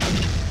god.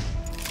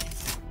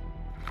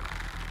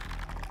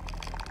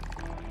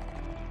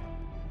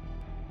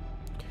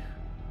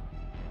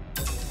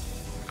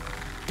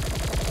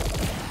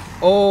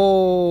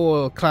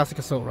 Oh, classic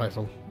assault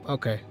rifle.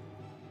 Okay.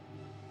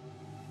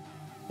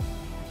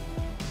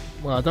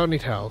 Well, I don't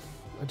need health.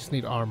 I just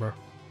need armor.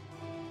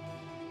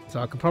 So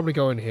I can probably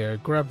go in here,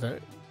 grab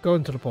that, go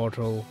into the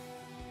portal,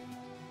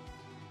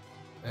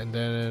 and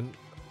then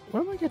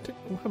where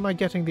am I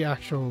getting the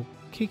actual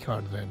key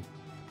card then?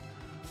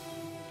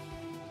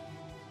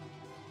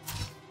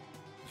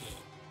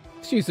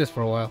 Let's use this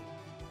for a while,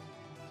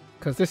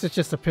 because this is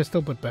just a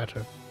pistol but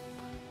better.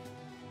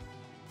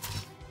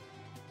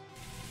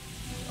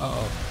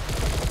 Uh-oh.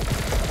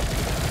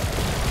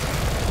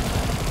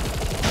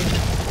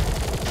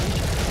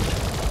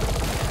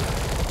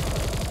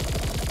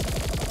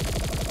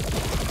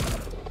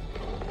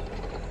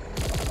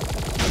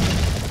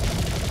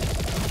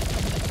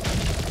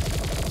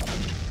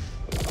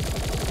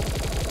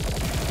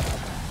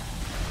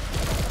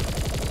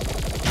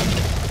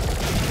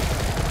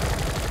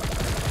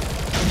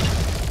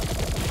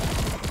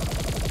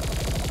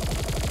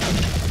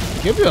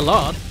 Give you a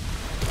lot.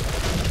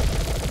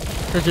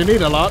 Because you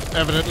need a lot,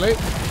 evidently.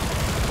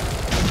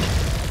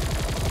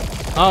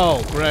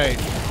 Oh, great.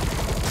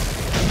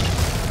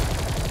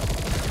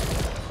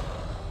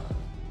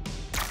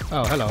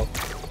 Oh, hello.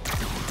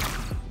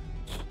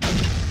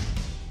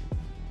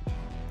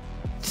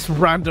 Just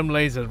random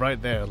lasers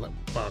right there. Like,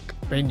 fuck.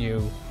 They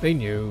knew. They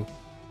knew.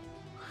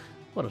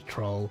 What a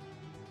troll.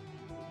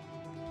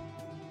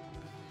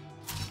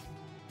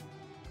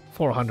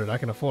 400. I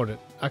can afford it.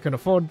 I can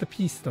afford the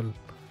pistol.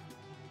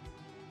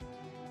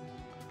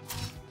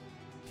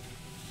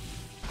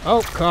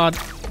 Oh, God.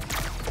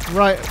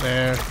 Right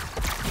there.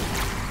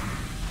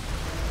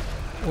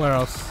 Where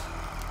else?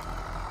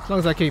 As long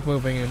as I keep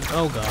moving in.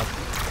 Oh, God.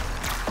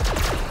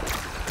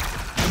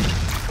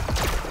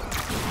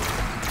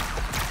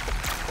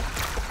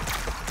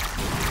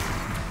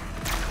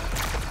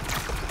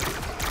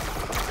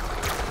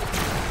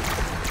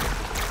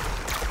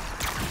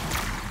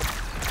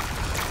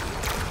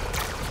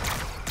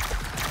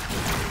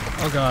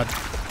 Oh, God.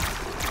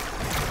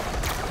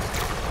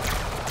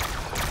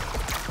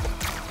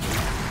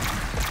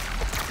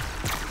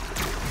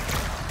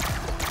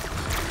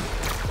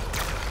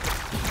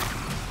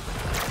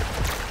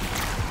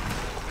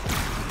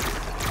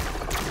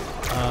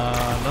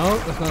 No,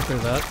 let's not do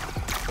that.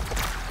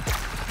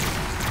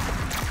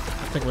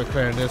 I think we're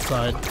clearing this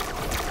side.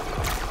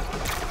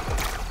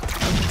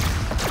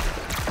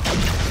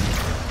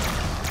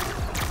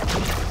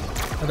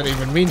 I didn't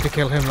even mean to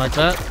kill him like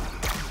that.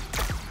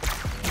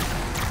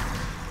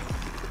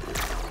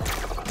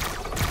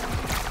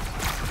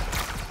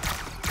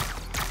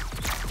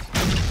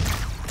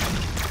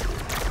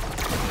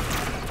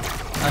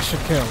 I should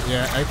kill,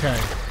 yeah, okay.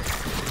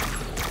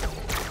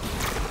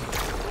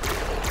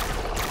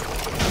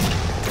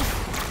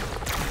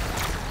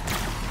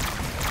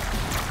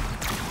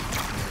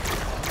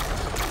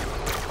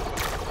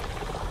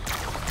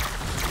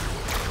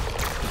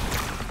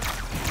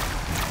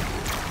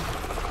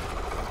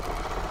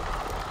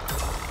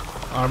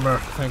 Armor,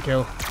 thank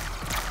you.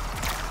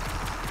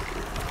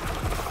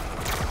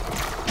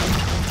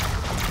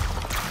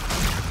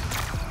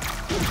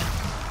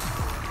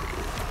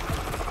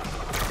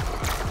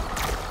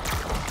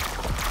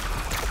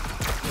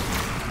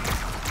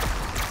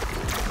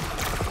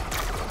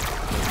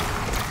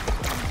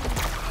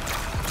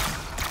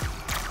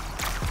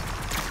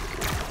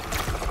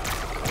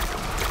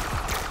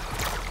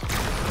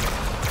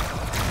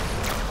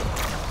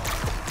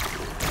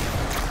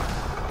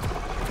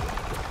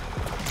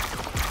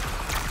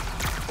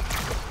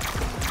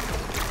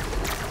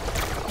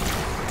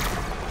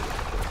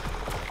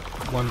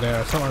 One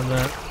there, something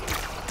there.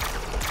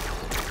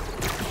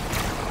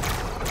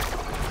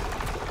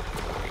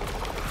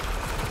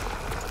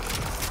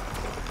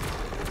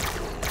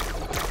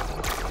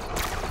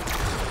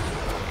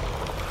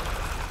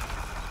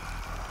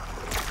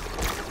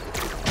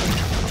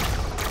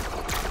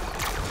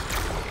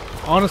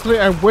 Honestly,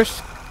 I wish,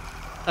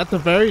 at the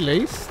very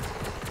least,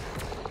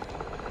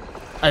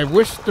 I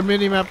wish the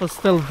minimap was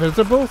still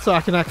visible so I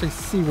can actually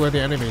see where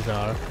the enemies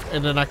are,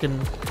 and then I can,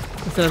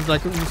 instead of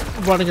like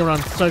running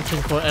around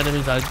searching for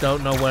enemies I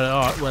don't know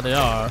where they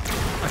are,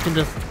 I can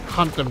just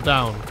hunt them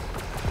down.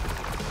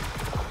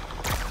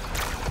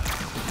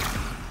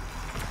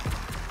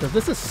 Because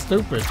this is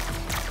stupid.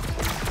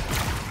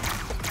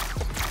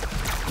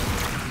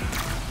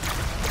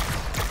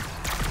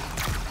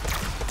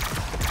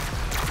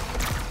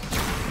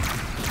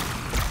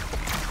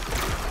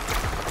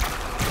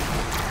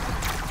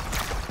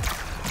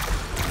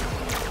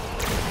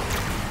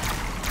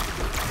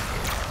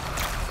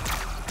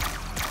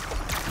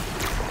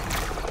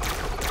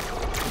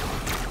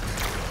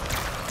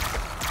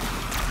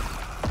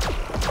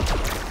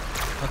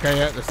 Okay,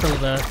 yeah, they're still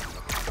there.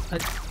 I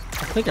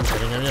think I'm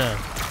hitting him, yeah.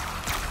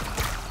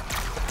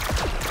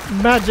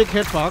 Magic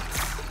hitbox.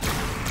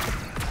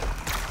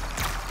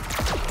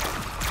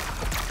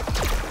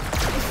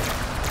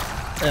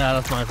 Yeah,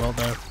 that's my fault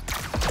there.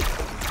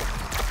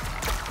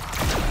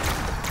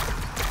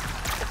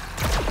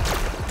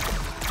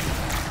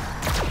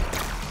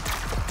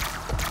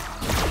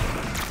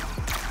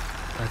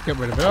 Let's get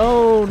rid of it.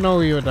 Oh,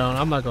 no, you were down.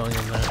 I'm not going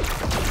in there.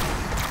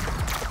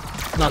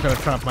 I'm not going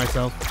to trap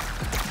myself.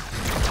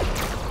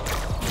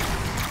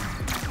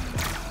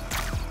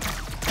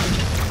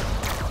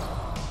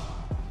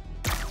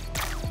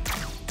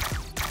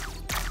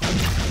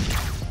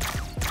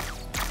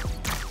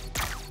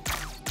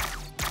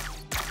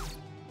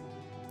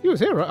 was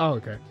here, right? Oh,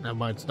 okay. Never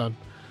mind, it's done.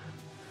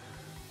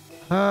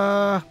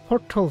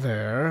 Portal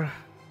there.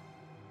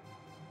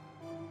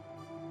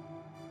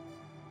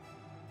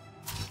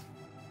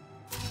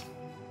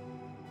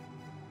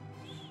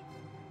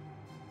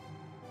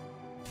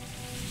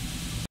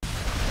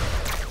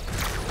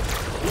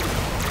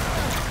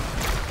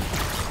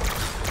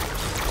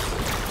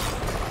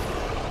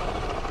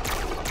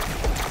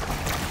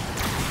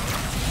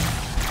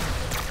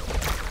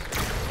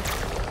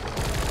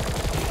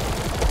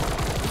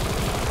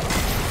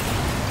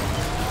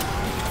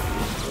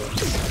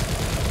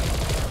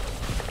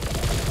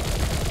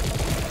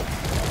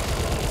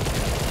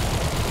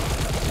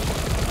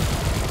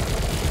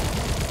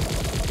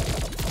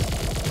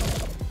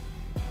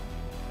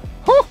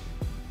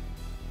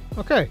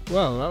 Okay,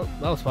 well,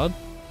 that was fun.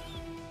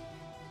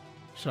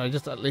 Should I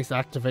just at least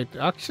activate?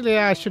 Actually,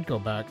 I should go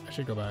back. I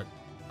should go back.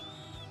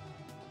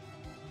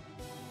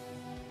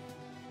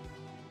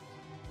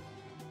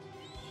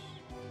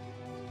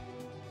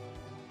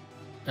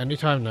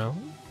 Anytime now,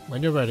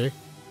 when you're ready.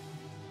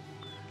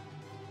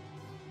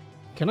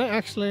 Can I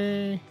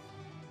actually...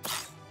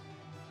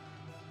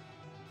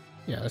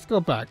 Yeah, let's go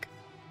back.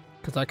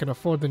 Because I can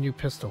afford the new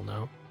pistol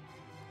now.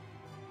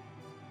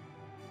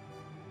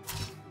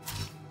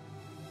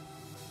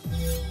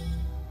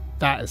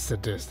 That is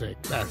sadistic.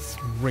 That's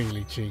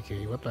really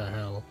cheeky. What the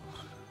hell?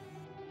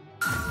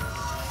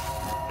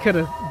 Could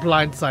have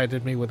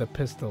blindsided me with a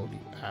pistol, you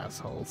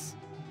assholes.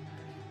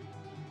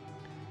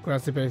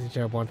 Grants the basic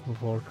jab once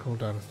before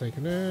cooldown is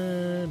taken.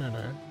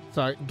 No.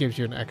 So it gives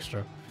you an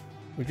extra.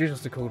 Reduces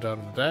the cooldown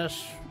of the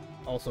dash.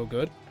 Also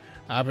good.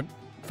 I haven't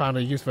found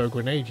a use for a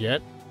grenade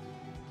yet.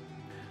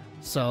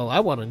 So I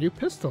want a new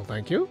pistol,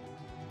 thank you.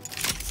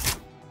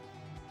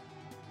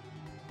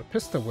 A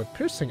pistol with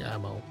piercing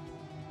ammo.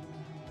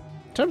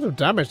 In terms of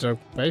damage, they're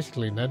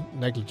basically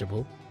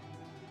negligible.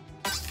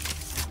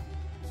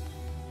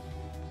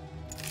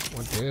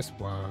 Want this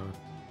one.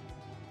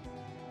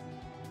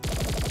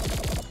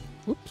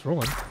 Oops, wrong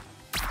one.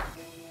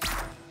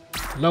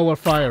 Lower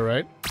fire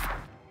rate.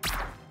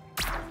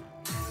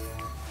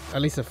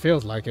 At least it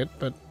feels like it,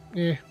 but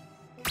yeah.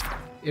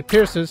 It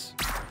pierces.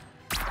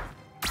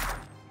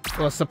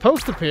 Well, it's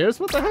supposed to pierce?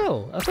 What the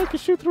hell? I thought you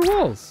shoot through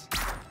walls.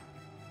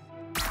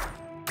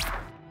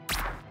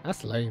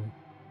 That's lame.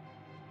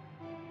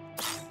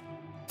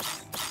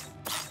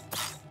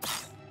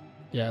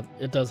 Yeah,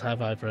 it does have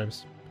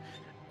iframes.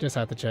 Just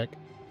have to check.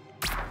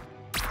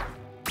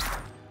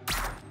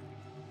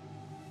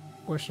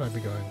 Where should I be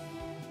going?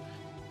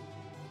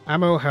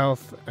 Ammo,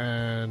 health,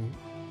 and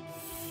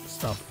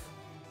stuff.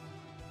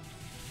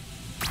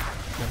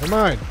 Never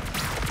mind.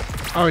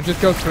 Oh, it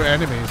just goes through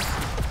enemies.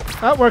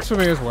 That works for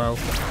me as well.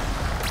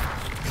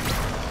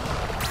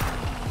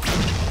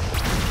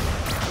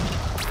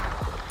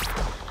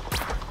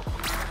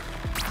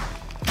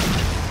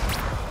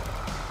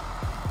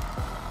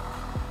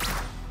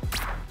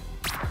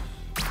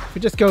 If it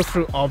just goes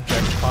through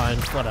objects, fine,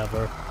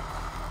 whatever.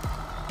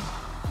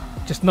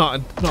 Just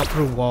not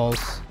through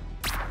walls.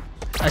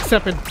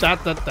 Except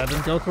that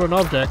didn't go through an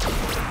object.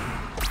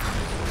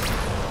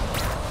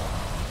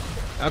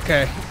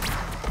 Okay.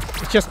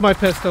 It's just my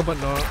pistol, but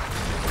not.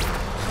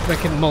 They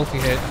can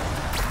multi-hit.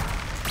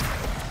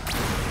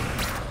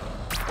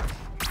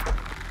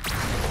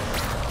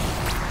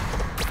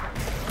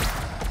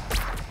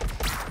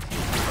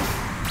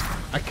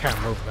 I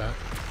can't move that.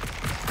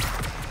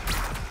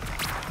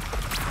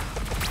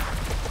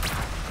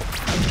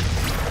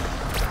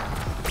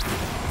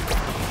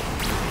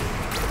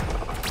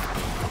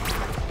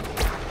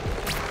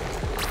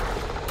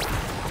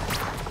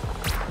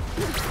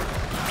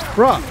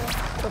 Bruh!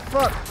 What the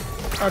fuck?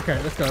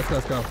 Okay, let's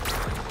go.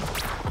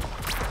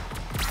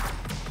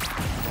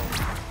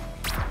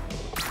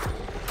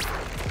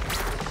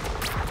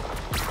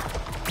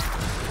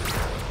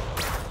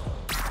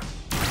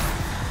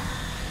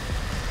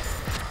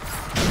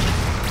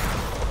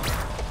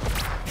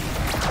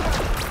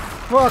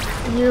 Fuck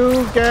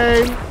you,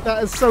 game!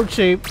 That is so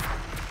cheap.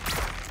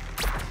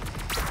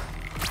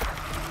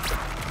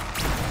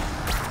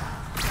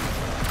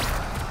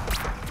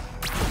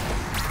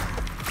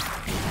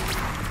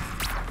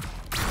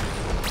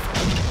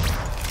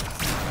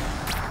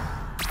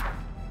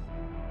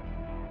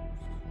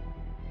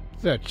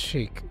 That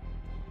cheek.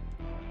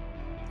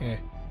 Yeah,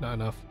 not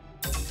enough.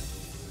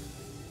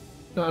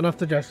 Not enough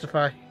to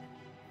justify.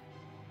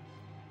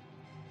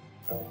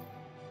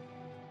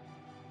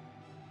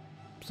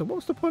 So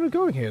what's the point of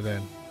going here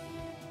then?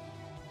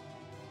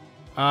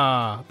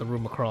 Ah, the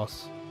room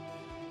across.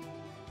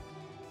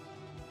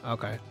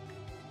 Okay.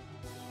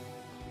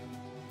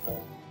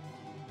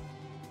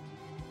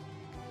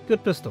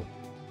 Good pistol.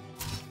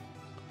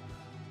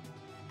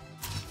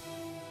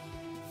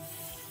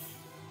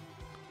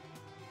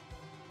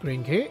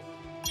 Green key.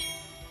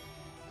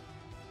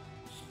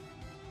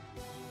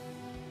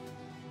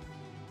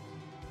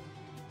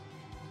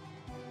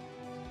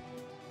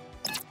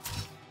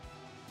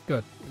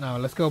 Good. Now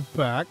let's go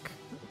back.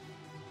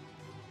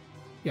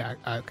 Yeah,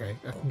 okay.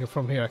 I can go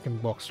from here. I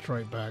can walk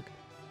straight back.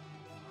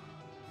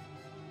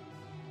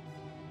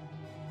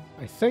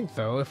 I think,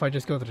 though, if I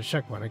just go to the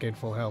checkpoint, I gain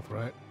full health,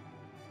 right?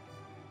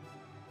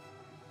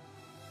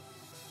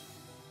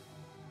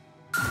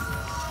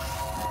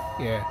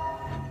 Yeah.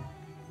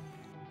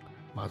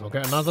 Might as well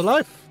get another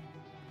life.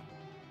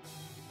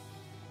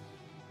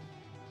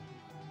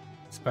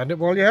 Spend it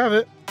while you have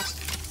it.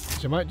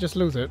 You might just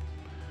lose it.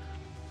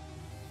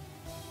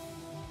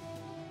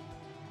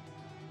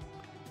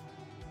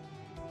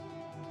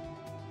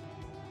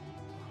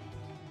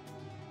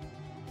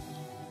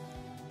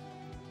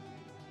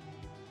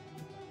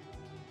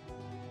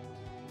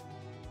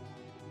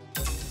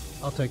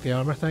 I'll take the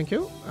armor, thank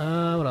you.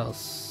 What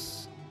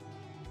else?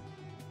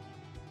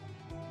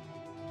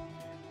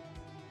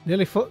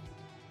 Nearly full.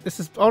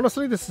 This is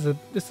honestly, this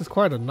is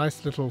quite a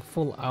nice little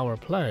full hour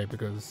play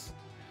because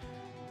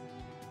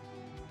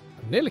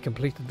I've nearly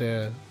completed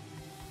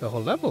the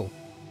whole level.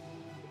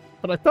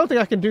 But I don't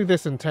think I can do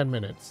this in 10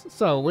 minutes.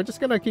 So we're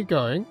just gonna keep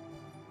going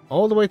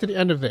all the way to the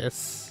end of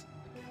this,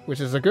 which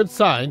is a good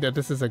sign that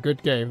this is a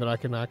good game that I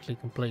can actually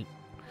complete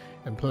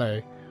and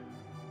play.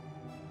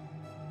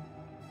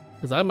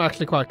 Because I'm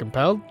actually quite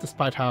compelled,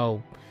 despite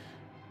how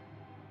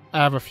I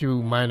have a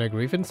few minor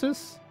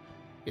grievances.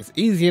 It's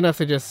easy enough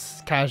to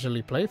just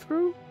casually play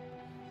through.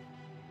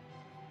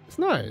 It's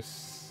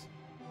nice.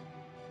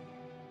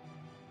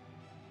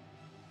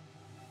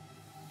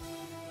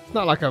 It's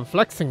not like I'm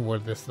flexing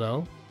with this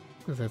though,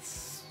 because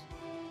it's,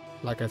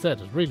 like I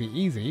said, it's really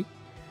easy.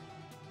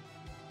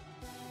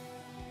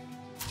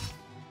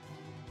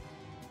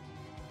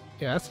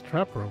 Yeah, that's a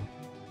trap room.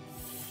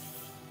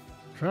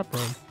 Trap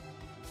room.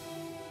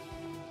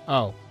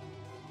 Oh.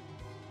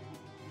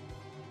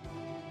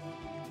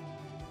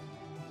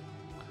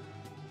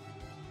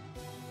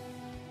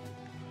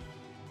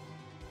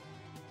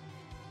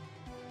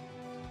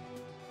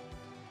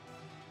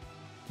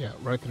 Yeah,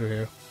 right through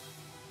here.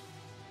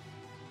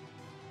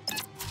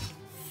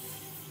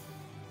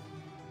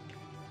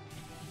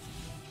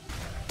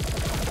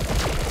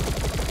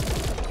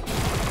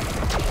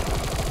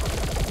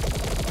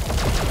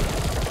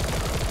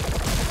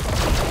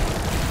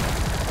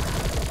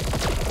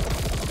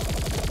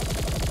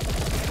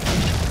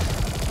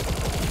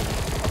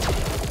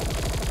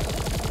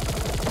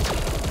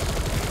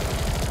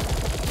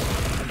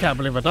 Can't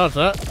believe I dodged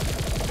that.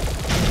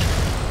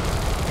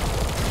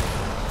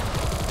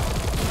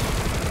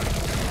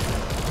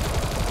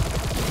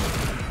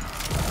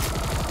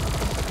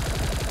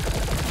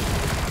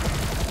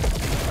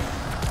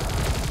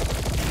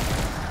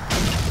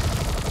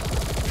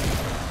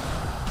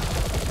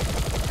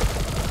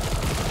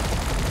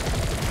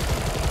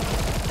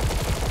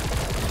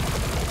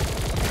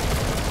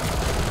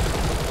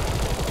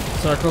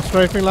 Circle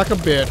strafing like a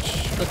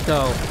bitch. Let's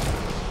go.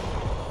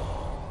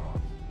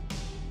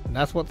 And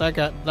that's what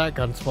that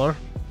gun's for.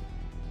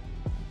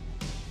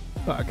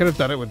 But I could have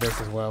done it with this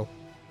as well.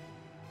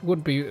 It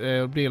would be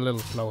a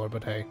little slower,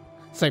 but hey,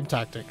 same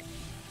tactic.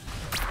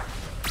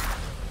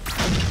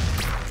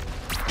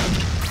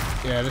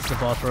 Yeah, this is the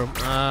boss room.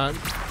 I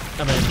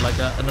mean, like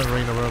an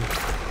arena room.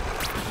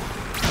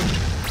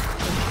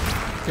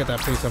 Get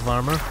that piece of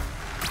armor.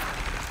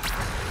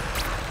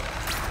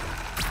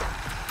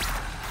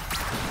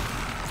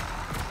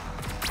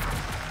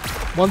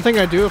 One thing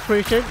I do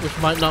appreciate, which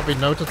might not be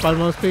noticed by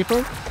most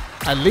people,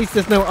 at least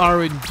there's no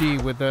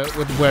RNG with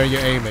where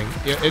you're aiming.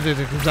 It is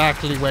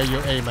exactly where you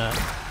aim at.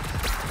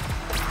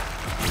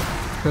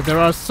 Because there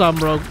are some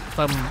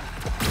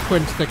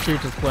twin stick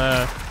shooters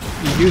where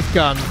you use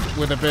guns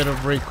with a bit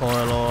of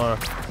recoil or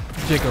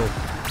jiggle,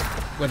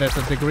 where there's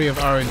a degree of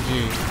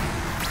RNG.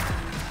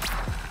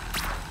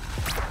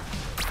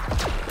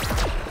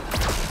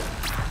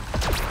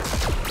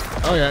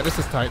 Oh yeah, this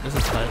is tight, this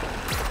is tight.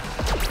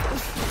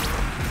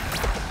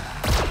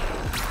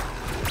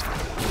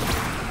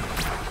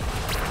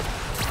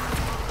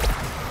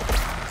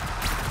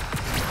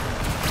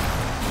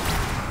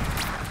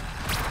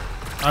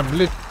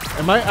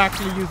 Am I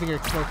actually using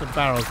explosive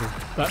barrels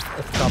as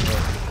cover?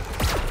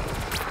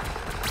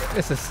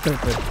 This is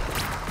stupid.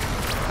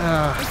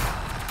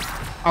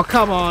 Oh,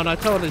 come on, I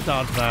totally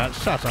dodged that.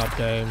 Shut up,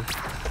 game.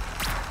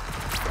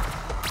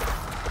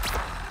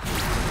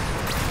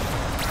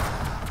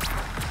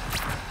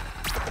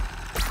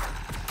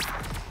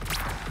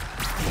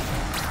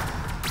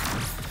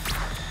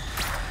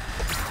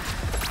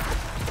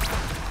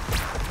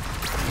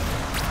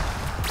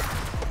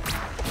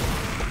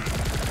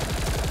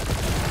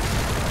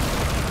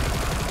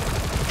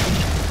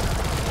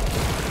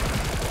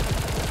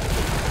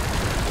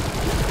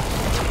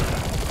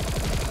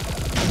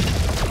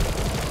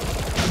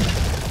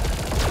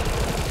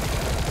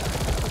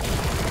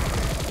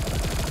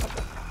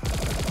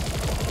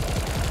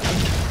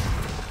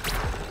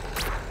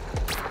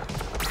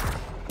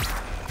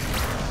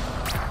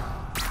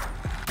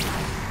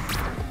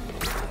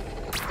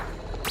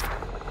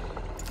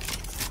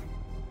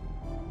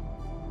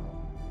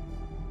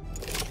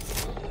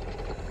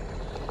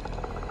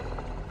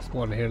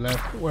 One here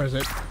left. Where is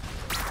it?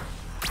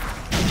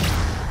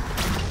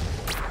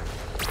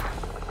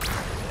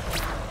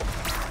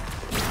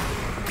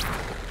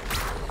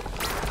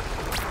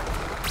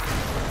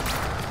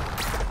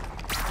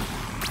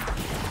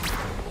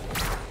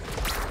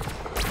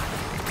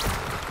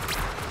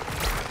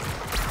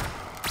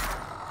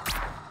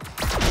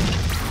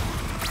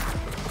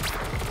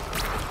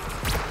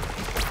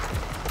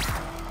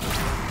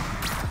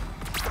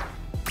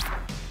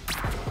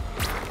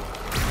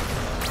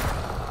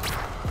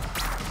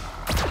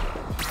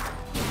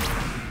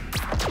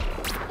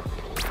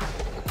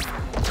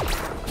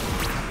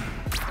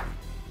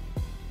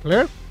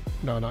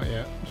 No, not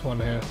yet. There's one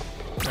here.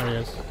 There he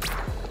is.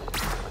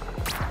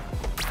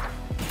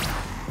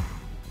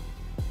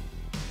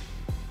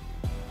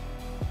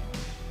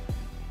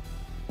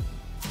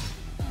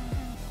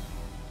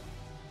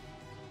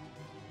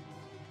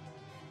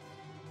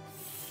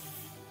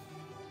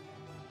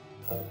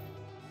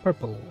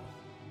 Purple.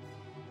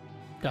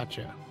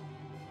 Gotcha.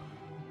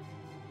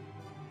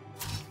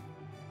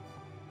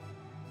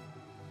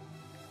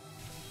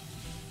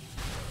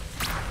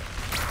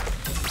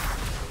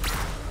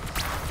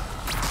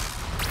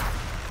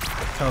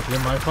 Totally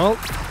my fault.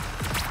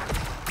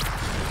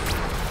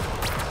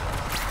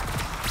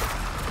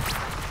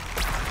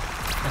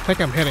 I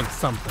think I'm hitting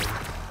something.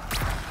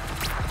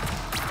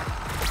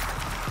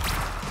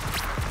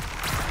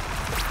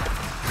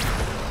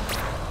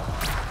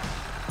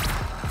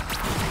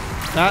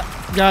 That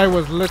guy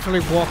was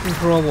literally walking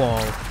through a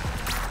wall.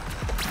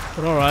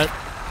 But alright.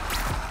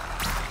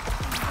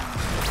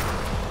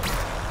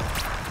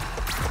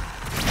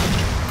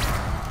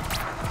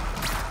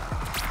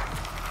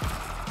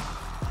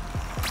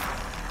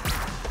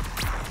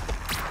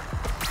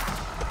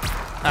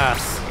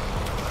 Ass.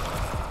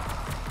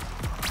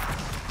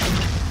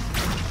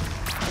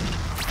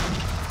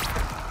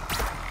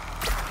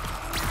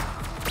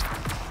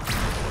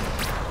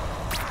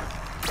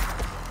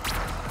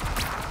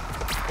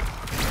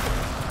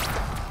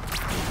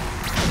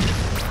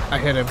 I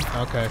hit him.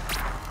 Okay.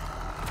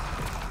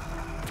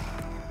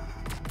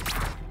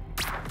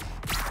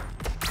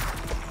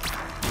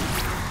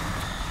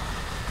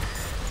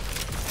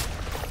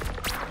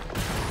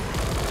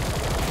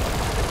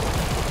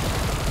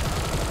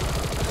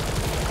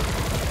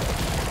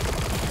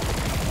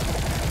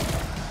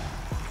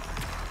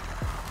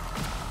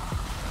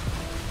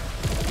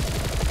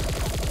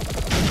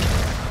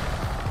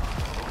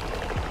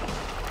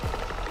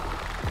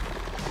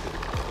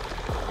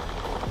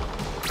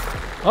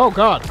 Oh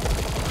God.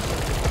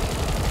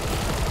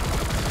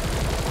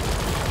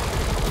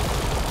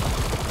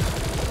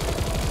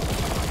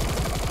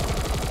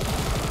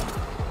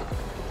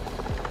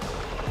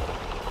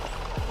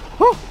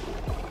 Whew.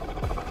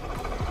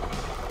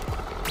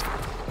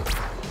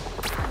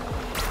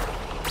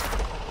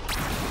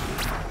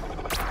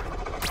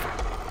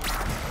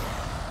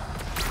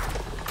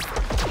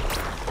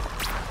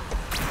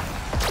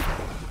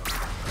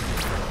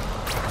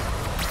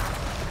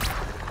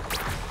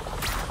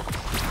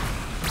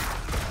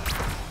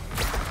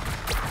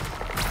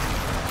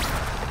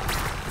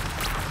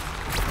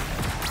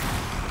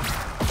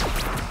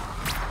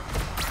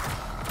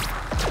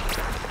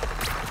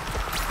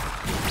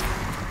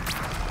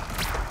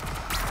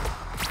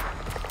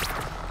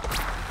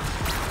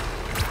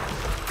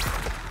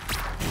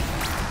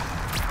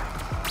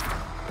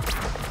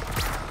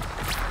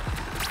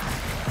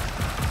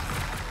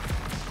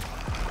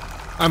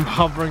 I'm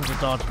hovering the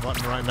dodge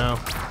button right now.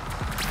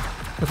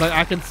 Because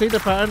I can see the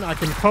pattern, I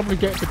can probably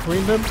get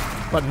between them,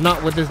 but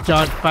not with this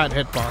giant fat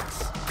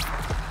hitbox.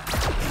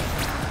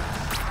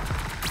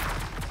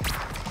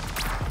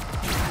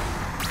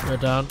 Go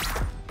down.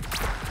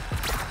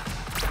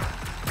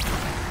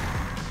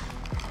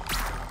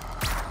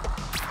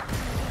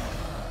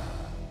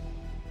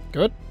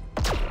 Good?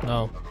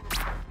 No.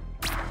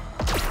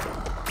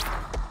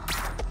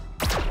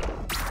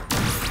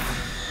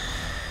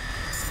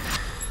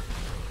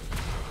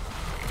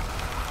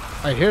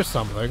 I hear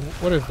something.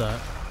 What is that?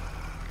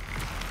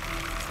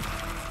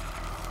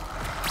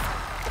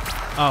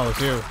 Oh,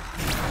 it's you.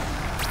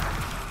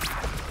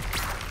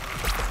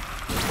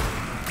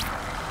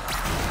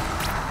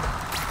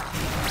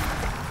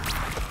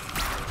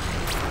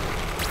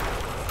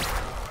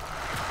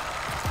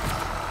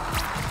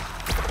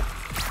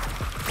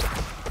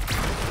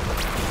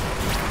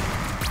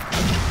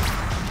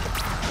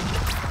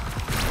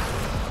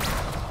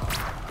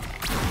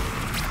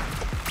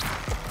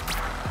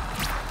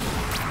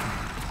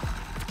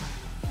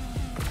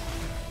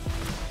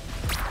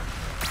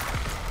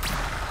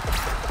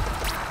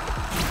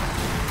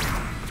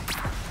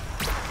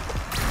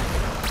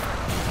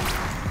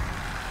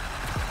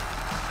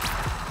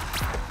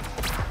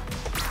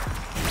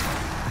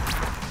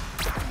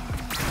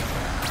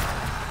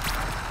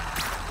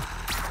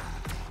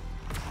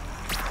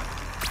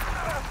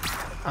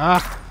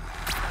 Ah.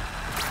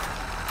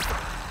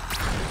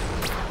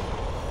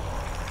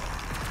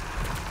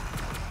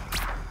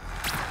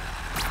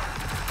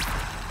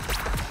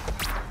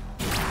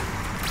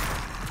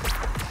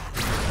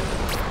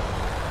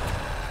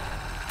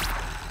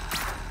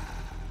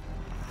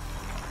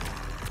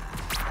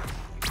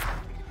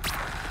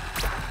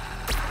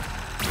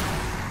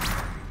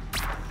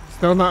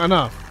 Still not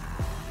enough.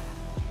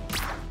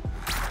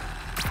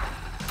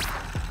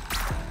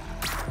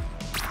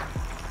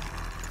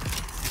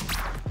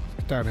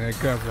 Down here,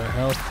 grab the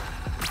health.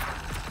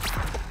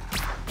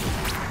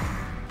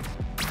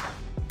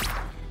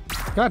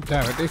 God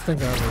damn it, these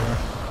things are everywhere.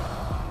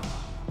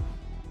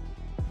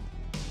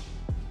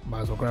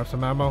 Might as well grab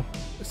some ammo.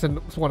 It's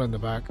one in the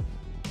back.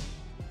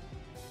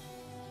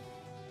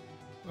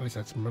 At least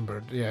that's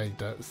remembered. Yeah,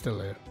 it's still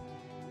there.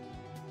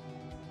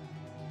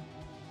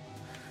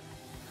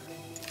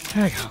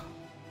 There you go.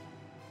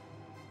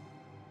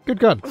 Good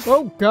gun.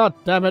 Oh god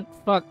damn it.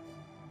 Fuck.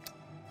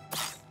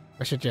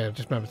 I should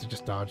just remember to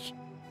just dodge.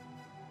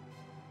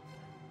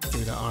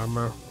 Do the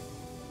armor.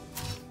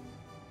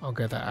 I'll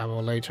get that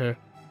ammo later.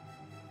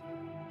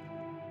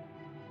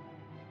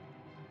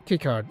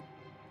 Keycard.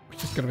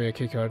 It's just gonna be a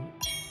keycard.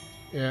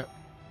 Yeah.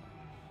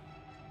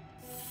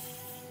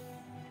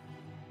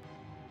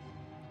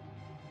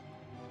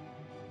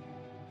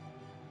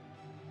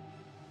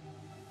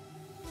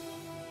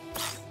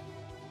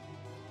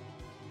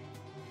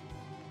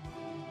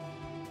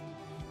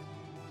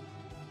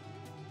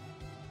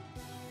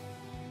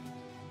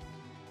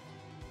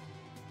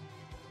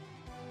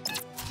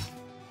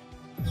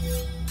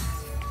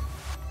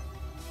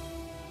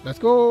 Let's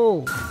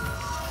go!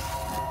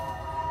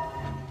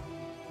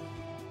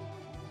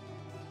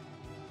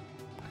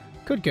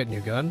 Could get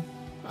new gun.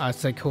 I'd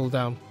say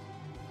cooldown.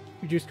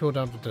 Reduce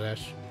cooldown to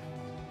dash.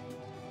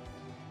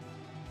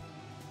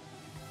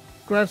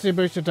 Grants the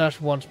ability to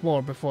dash once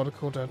more before the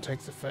cooldown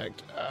takes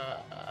effect.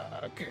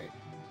 Okay.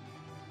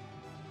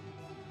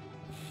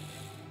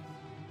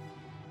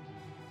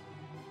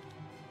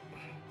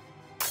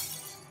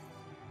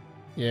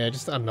 Yeah,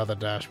 just another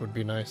dash would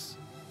be nice.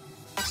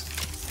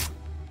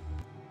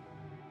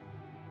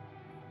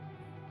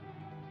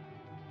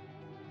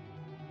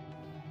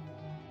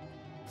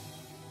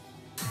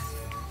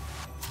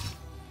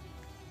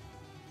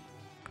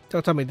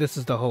 Don't tell me this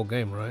is the whole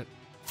game, right?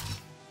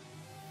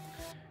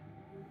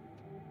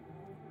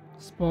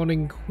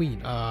 Spawning queen.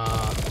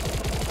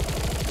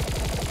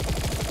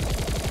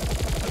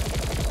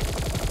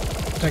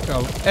 Take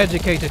an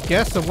educated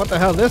guess on what the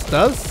hell this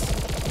does.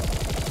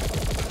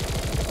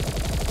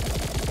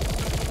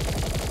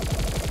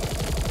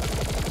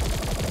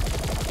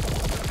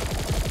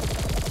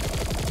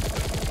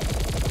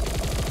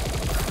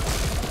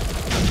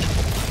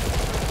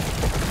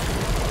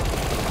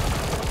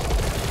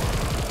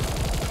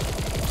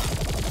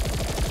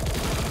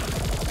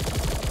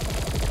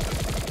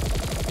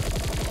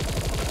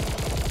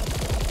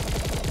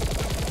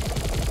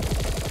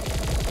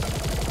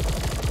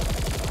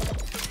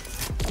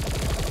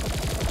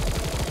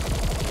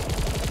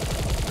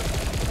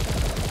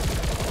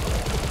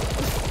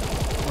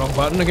 Wrong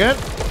button again.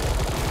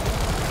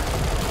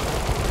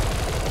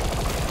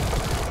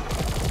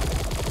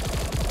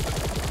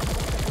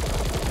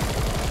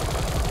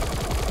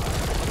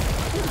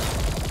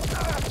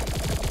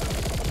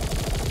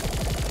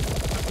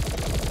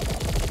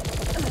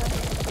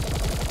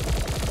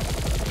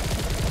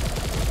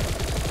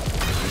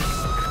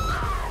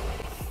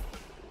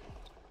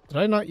 Did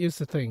I not use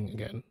the thing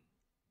again?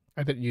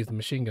 I didn't use the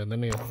machine gun,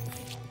 didn't I?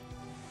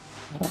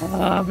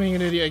 I'm being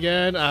an idiot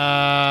again.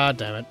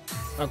 Damn it.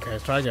 Okay,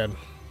 let's try again.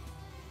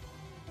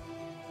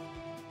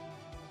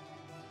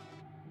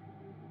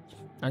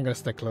 I'm gonna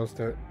stick close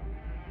to it.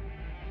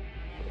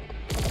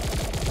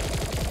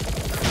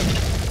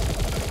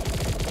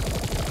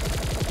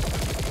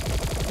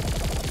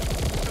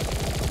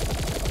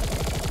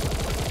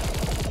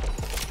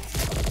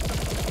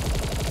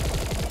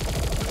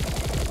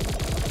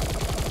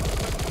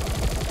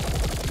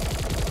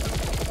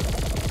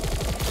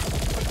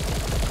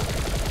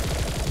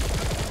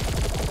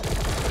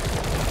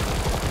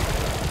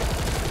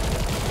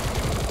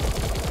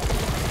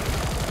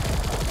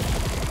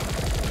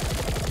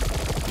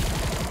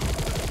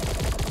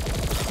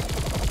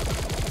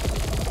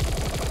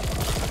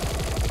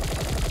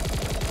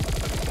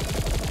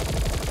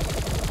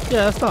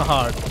 Yeah, it's not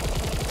hard.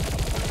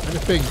 I'm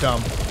just being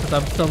dumb, because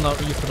I'm still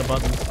not used to the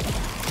buttons.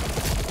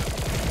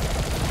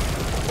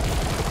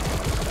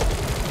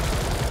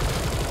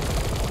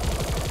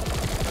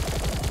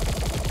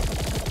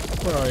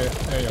 Where are you?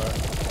 There you are.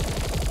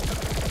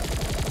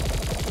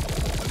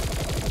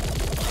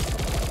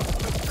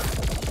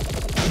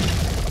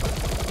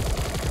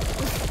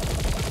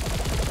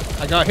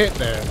 I got hit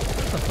there.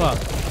 What the fuck?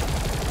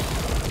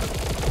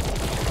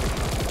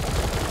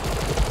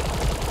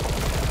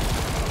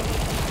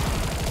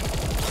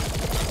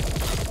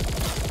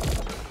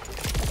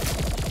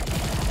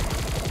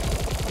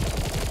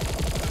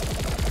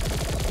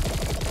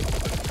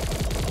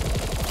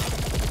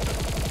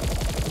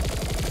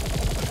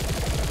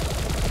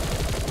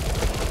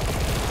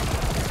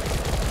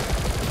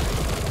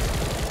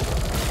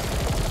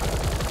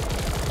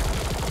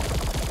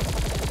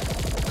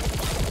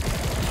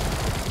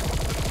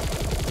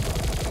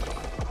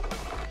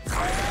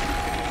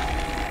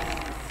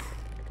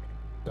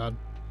 Done.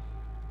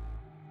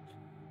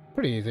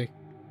 Pretty easy.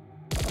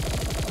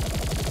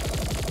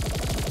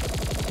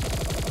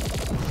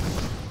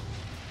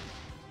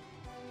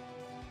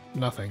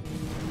 Nothing.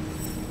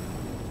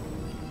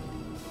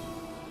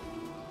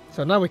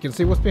 So now we can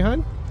see what's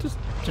behind this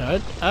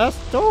giant ass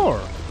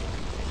door.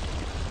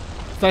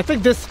 So I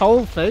think this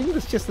whole thing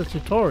is just a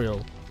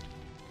tutorial.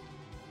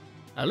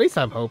 At least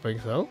I'm hoping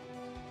so.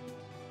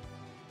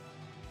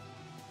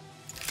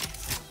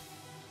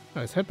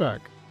 Nice, head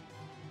back.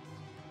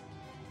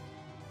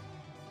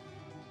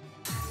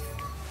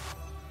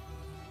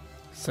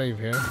 Save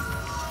here.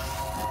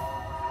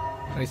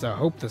 At least I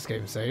hope this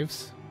game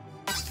saves.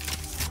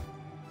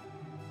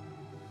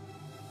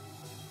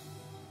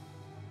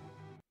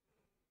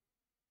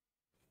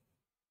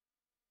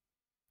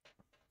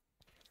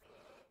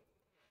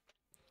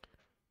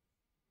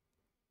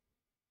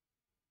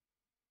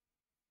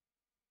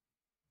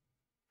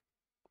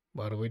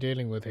 What are we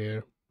dealing with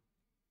here?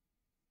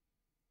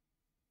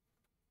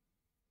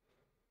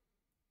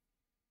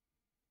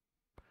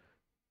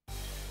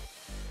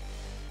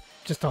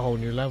 Just a whole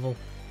new level.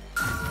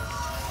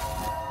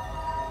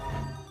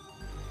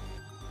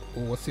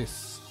 Ooh, what's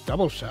this?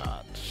 Double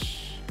shot.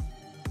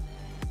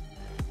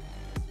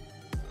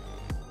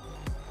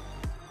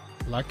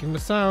 Liking the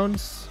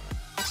sounds.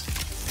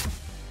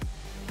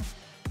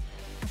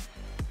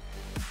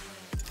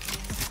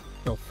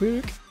 No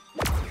fake.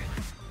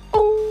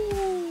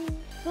 Oh,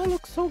 that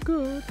looks so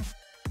good.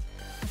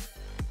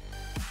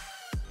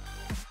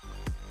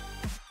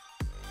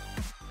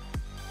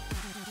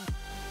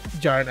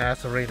 Giant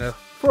ass arena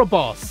for a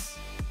boss.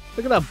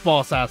 Look at that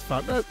boss ass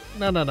fuck. No.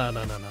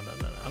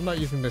 I'm not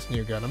using this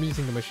new gun. I'm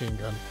using the machine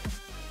gun.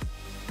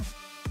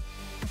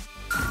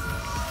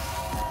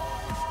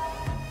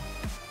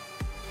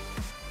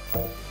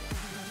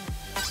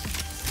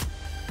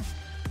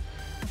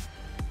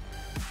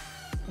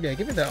 Yeah,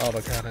 give me that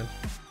autocannon.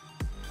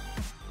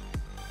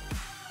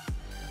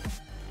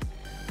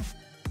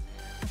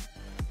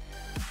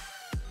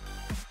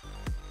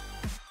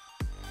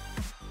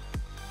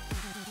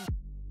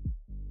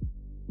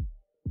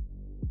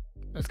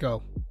 Let's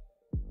go.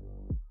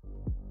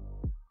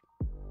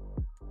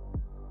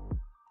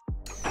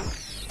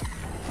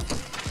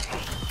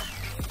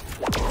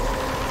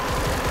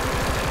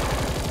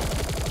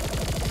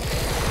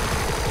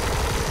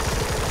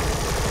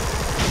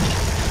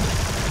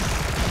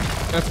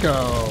 Let's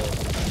go.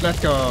 Let's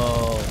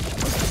go.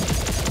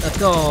 Let's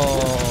go.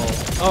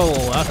 Oh,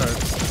 that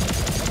hurts.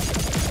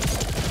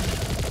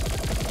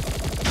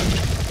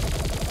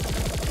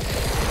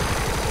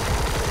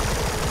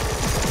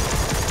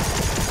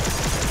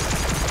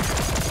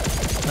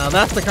 Now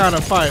that's the kind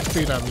of fire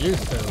speed I'm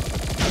used to.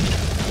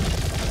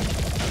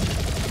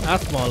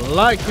 That's more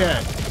like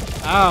it.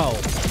 Ow.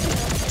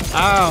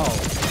 Ow.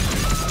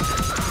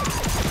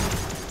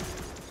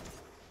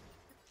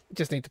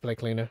 Just need to play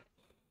cleaner.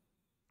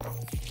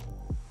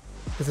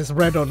 Is this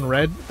red on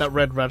red? That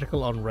red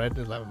radical on red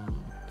is like...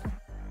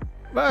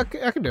 But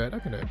I can do it. I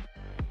can do it.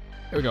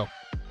 Here we go.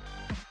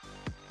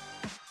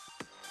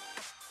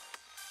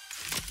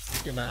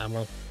 Get that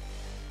ammo.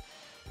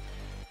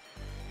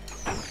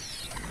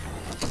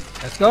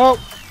 Let's go!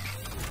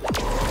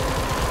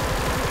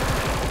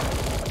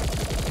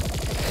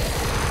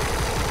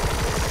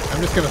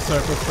 I'm just gonna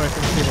circle straight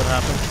and see what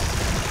happens.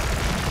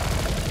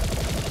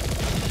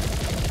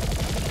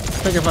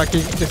 I think if I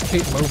just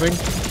keep moving,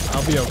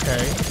 I'll be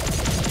okay.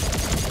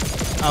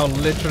 I'll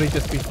literally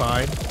just be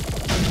fine.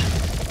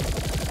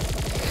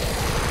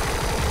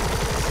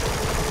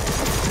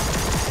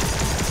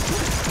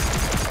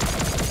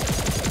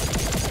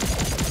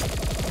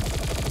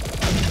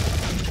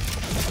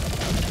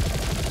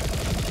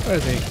 Where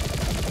is he?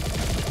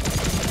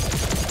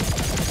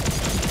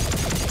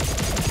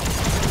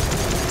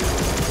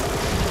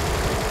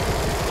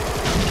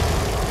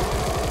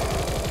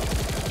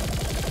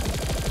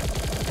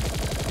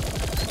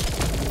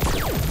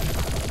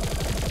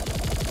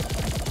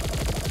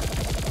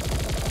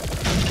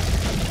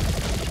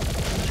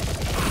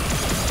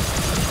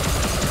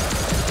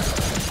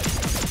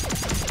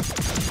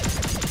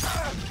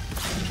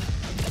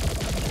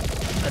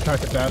 I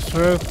tried to dash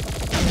through.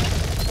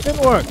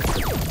 Didn't work.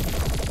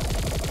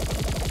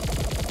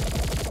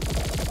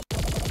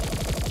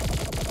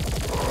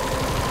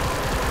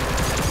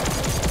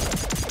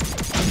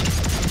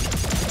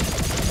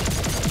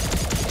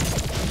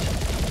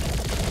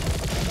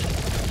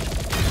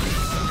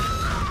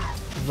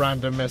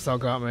 Random missile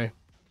got me.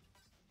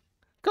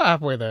 Got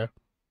halfway there.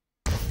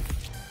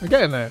 We're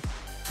getting there.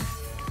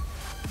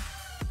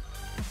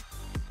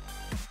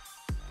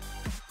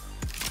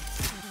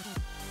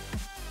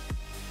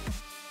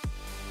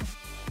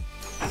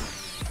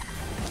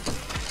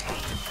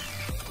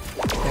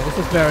 Yeah, this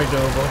is very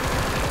doable.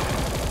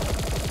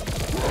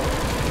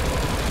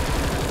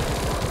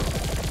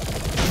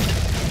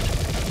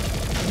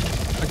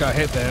 I got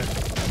hit there.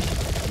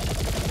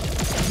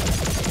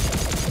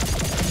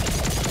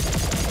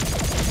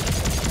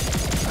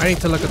 I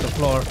need to look at the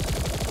floor.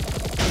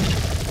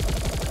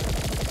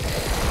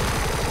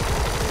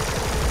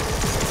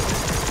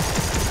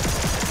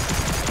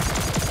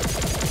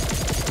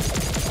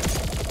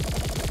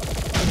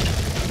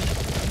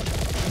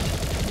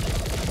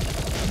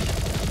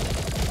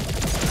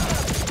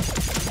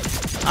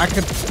 I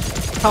could...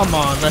 Come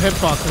on, the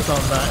hitboxes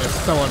on that is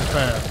so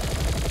unfair.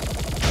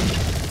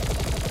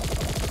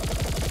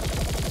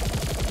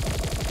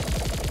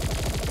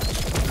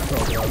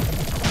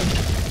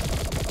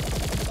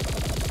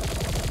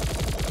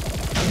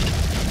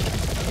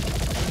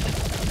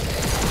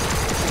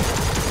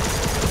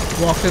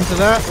 Walked into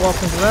that,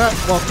 walked into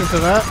that, walked into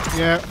that,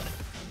 yeah.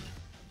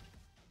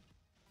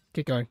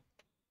 Keep going.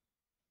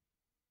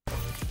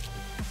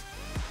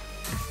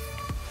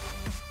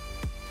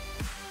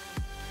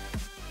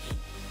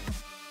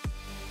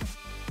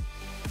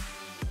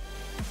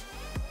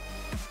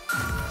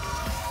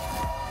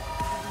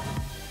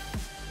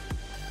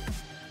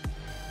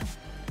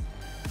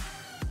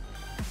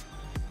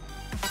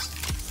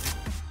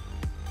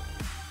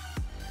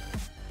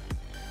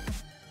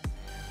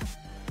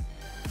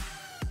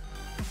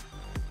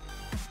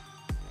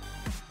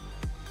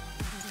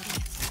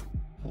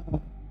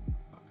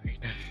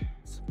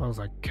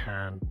 suppose I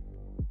can.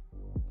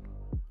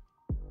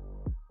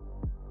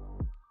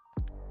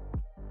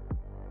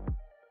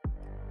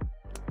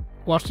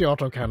 Watch the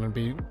autocannon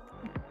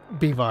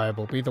be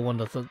viable. Be the one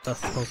that's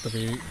supposed to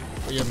be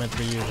you're meant to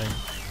be using.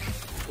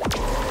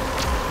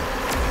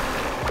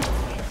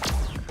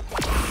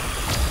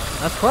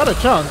 That's quite a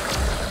chunk.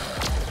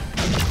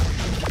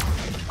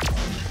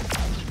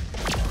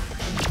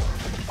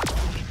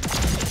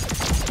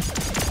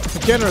 It's a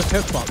generous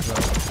hitbox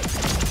though.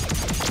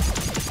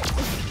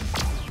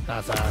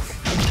 That's ass.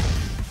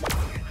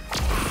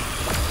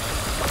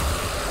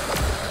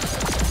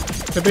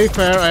 To be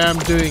fair, I am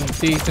doing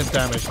decent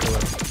damage to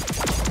him.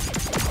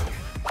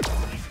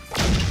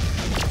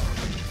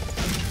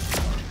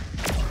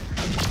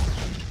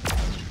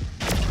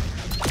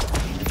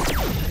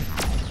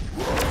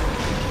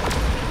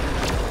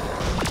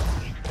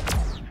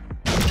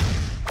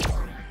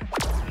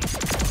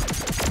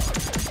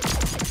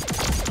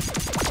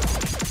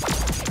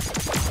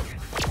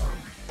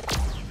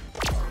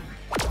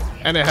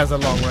 And it has a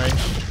long range.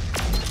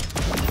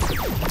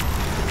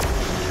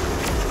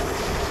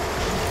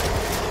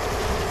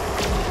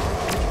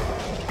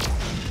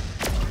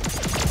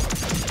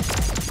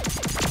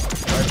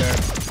 Right there.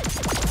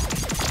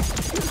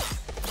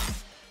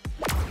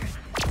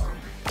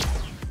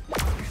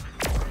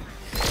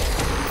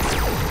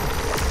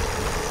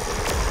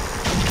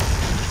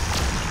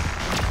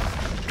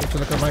 Let's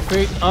look at my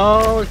feet.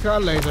 Oh, it's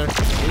got a laser.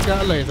 He's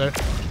got a laser.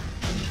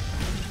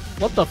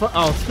 What the fuck?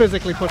 Oh, it's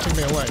physically pushing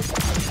me away.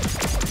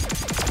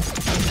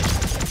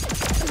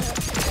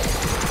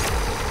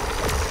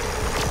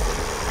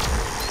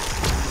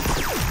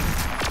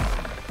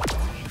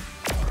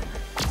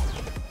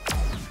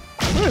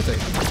 Where is he?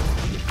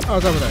 Oh,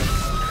 it's over there.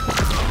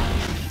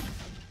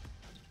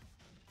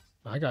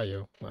 I got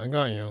you. I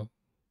got you.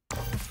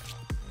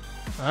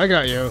 I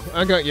got you.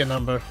 I got your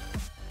number.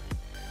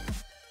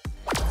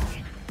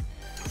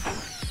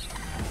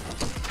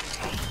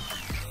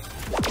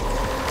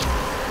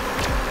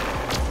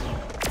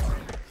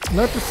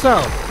 Note to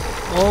self.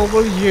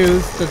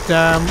 Overuse the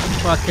damn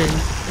fucking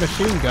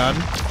machine gun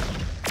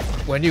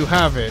when you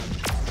have it.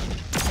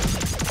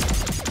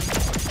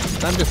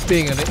 I'm just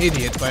being an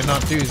idiot by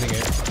not using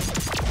it.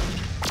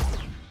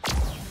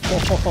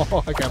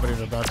 Oh, I can't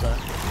believe I dodged that.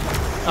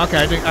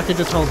 Okay, I can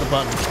just hold the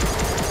button.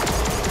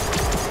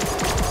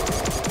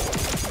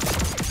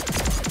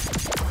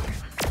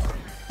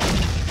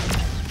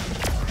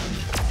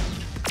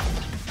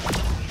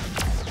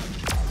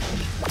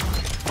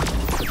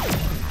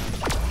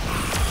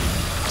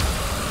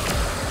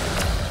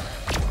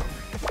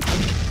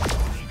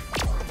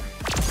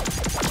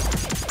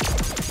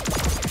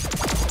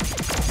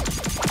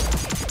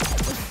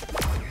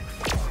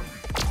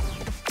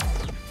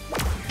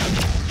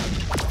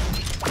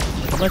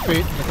 My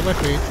feet, look at my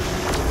feet.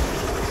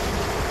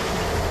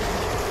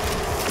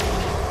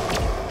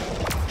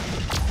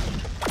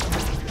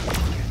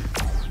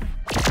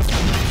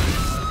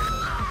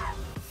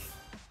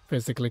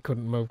 Physically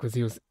couldn't move because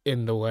he was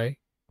in the way.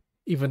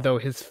 Even though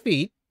his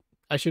feet,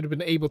 I should have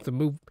been able to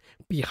move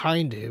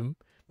behind him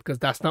because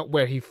that's not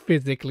where he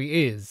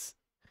physically is.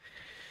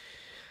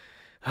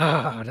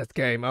 Ah, that's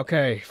game.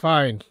 Okay,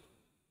 fine.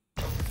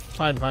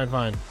 Fine.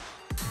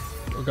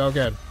 We'll go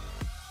again.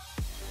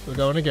 We're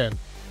going again.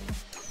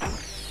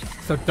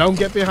 So don't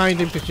get behind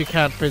him because you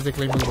can't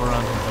physically move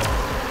around him there.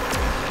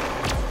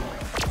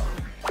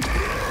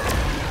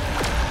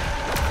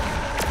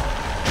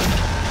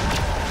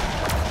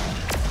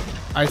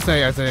 I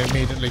say as I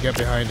immediately get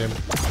behind him.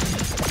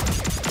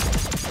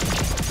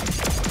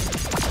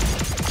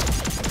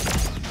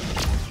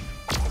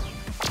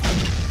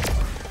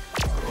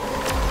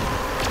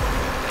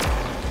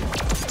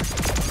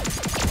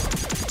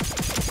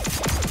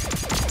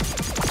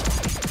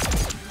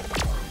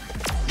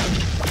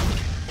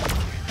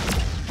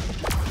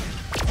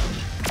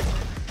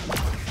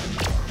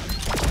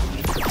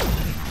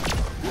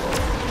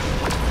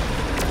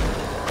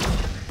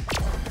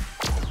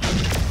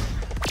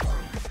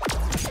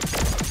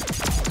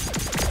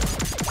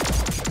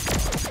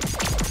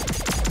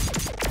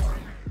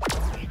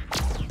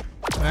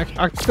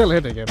 I'm still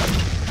hitting him.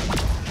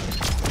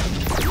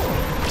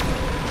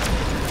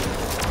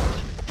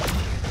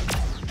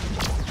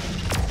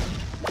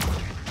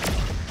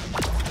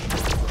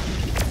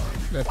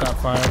 Let that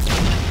fire.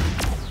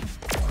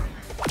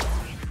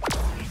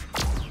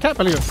 Can't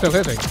believe I'm still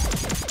hitting.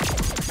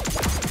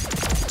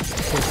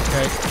 Piece of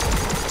cake.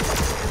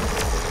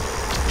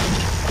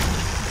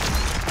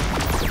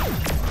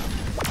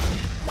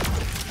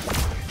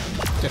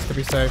 Just to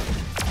be safe.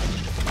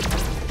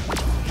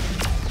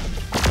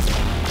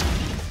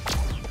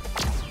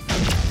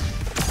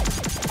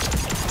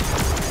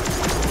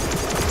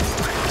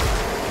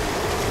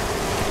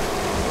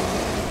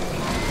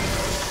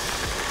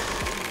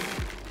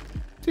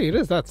 It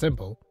is that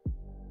simple.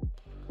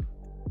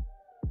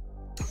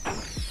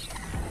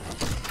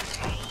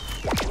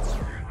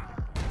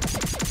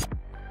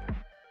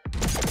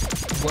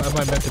 What am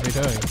I meant to be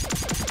doing?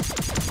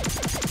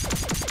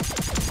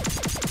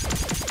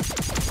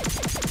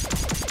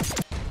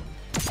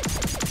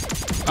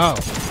 Oh.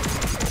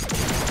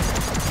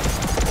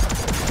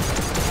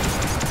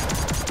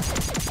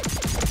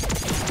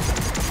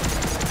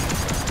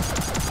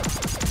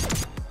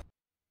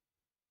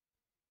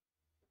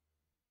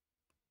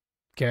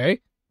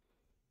 Okay.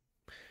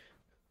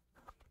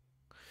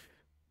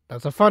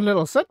 That's a fun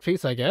little set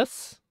piece, I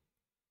guess.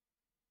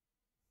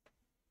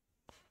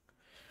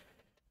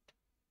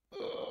 What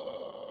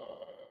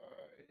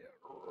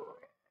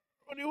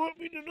do you want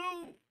me to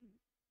do?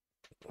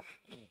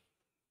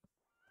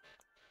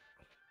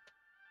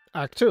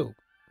 Act 2.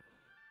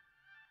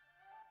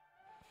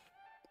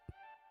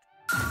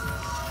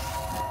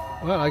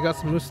 Well, I got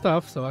some new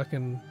stuff, so I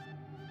can...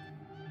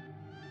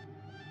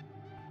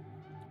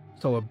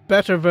 So a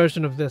better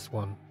version of this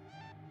one.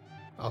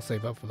 I'll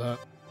save up for that.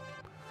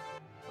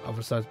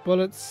 Oversized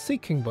bullets,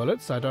 seeking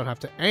bullets, so I don't have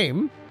to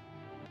aim.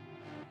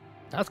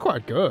 That's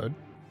quite good.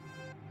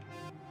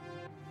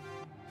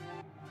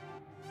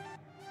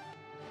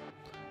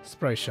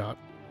 Spray shot.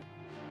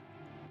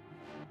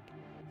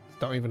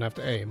 Don't even have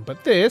to aim.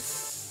 But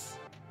this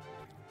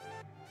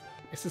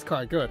is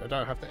quite good. I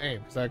don't have to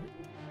aim. It's like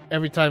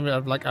every time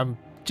I'm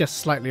just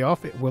slightly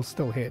off, it will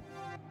still hit.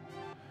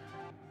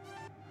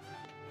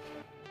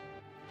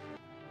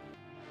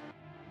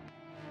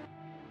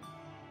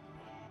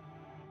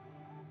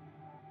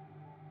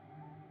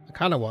 I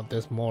kind of want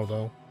this more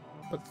though.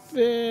 But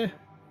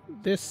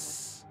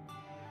this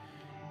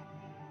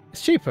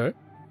is cheaper.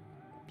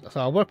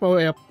 So I'll work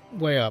my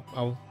way up.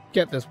 I'll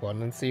get this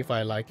one and see if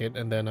I like it,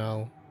 and then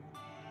I'll...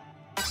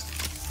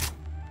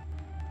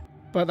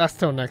 But that's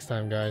till next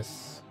time,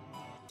 guys.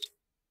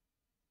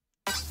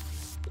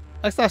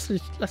 Let's actually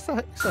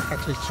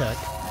check.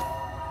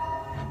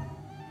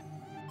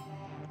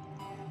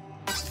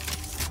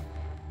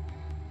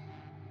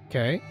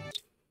 Okay.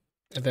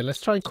 And then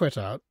let's try and quit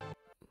out.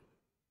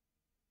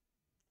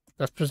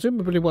 That's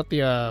presumably what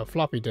the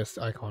floppy disk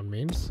icon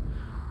means.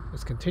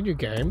 Let's continue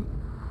game.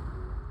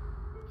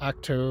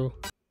 Act 2.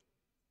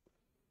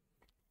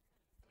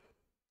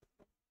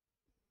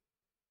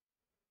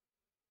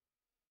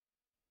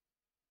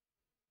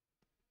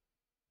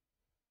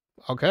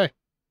 Okay.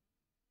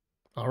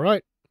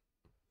 Alright.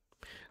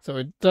 So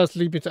it does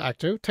lead me to Act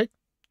 2.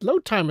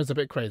 Load time is a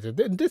bit crazy.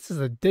 This is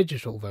a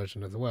digital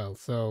version as well.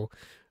 So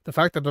the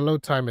fact that the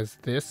load time is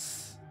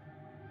this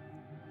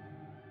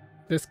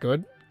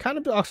good kind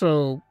of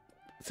also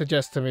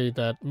suggests to me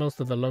that most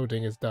of the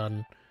loading is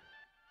done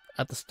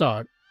at the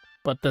start,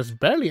 but there's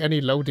barely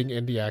any loading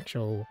in the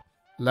actual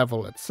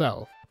level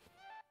itself.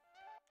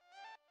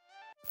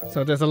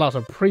 So there's a lot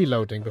of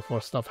preloading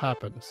before stuff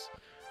happens.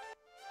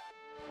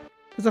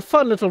 It's a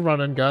fun little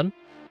run and gun.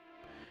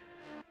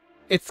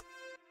 It's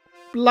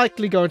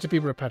likely going to be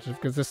repetitive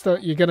because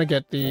you're going to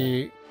get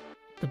the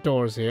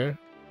doors here.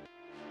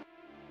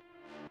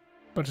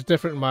 But a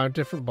different amount,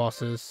 different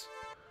bosses.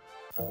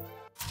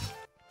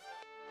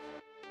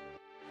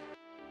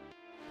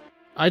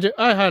 I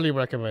highly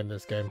recommend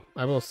this game,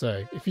 I will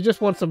say. If you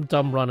just want some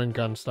dumb run and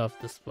gun stuff,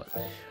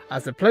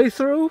 as a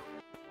playthrough,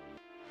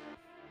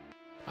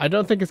 I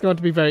don't think it's going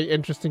to be very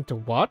interesting to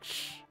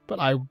watch, but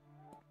I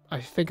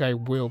think I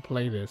will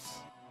play this.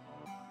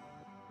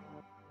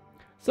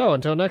 So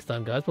until next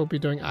time, guys, we'll be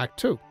doing Act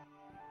 2.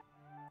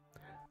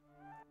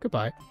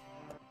 Goodbye.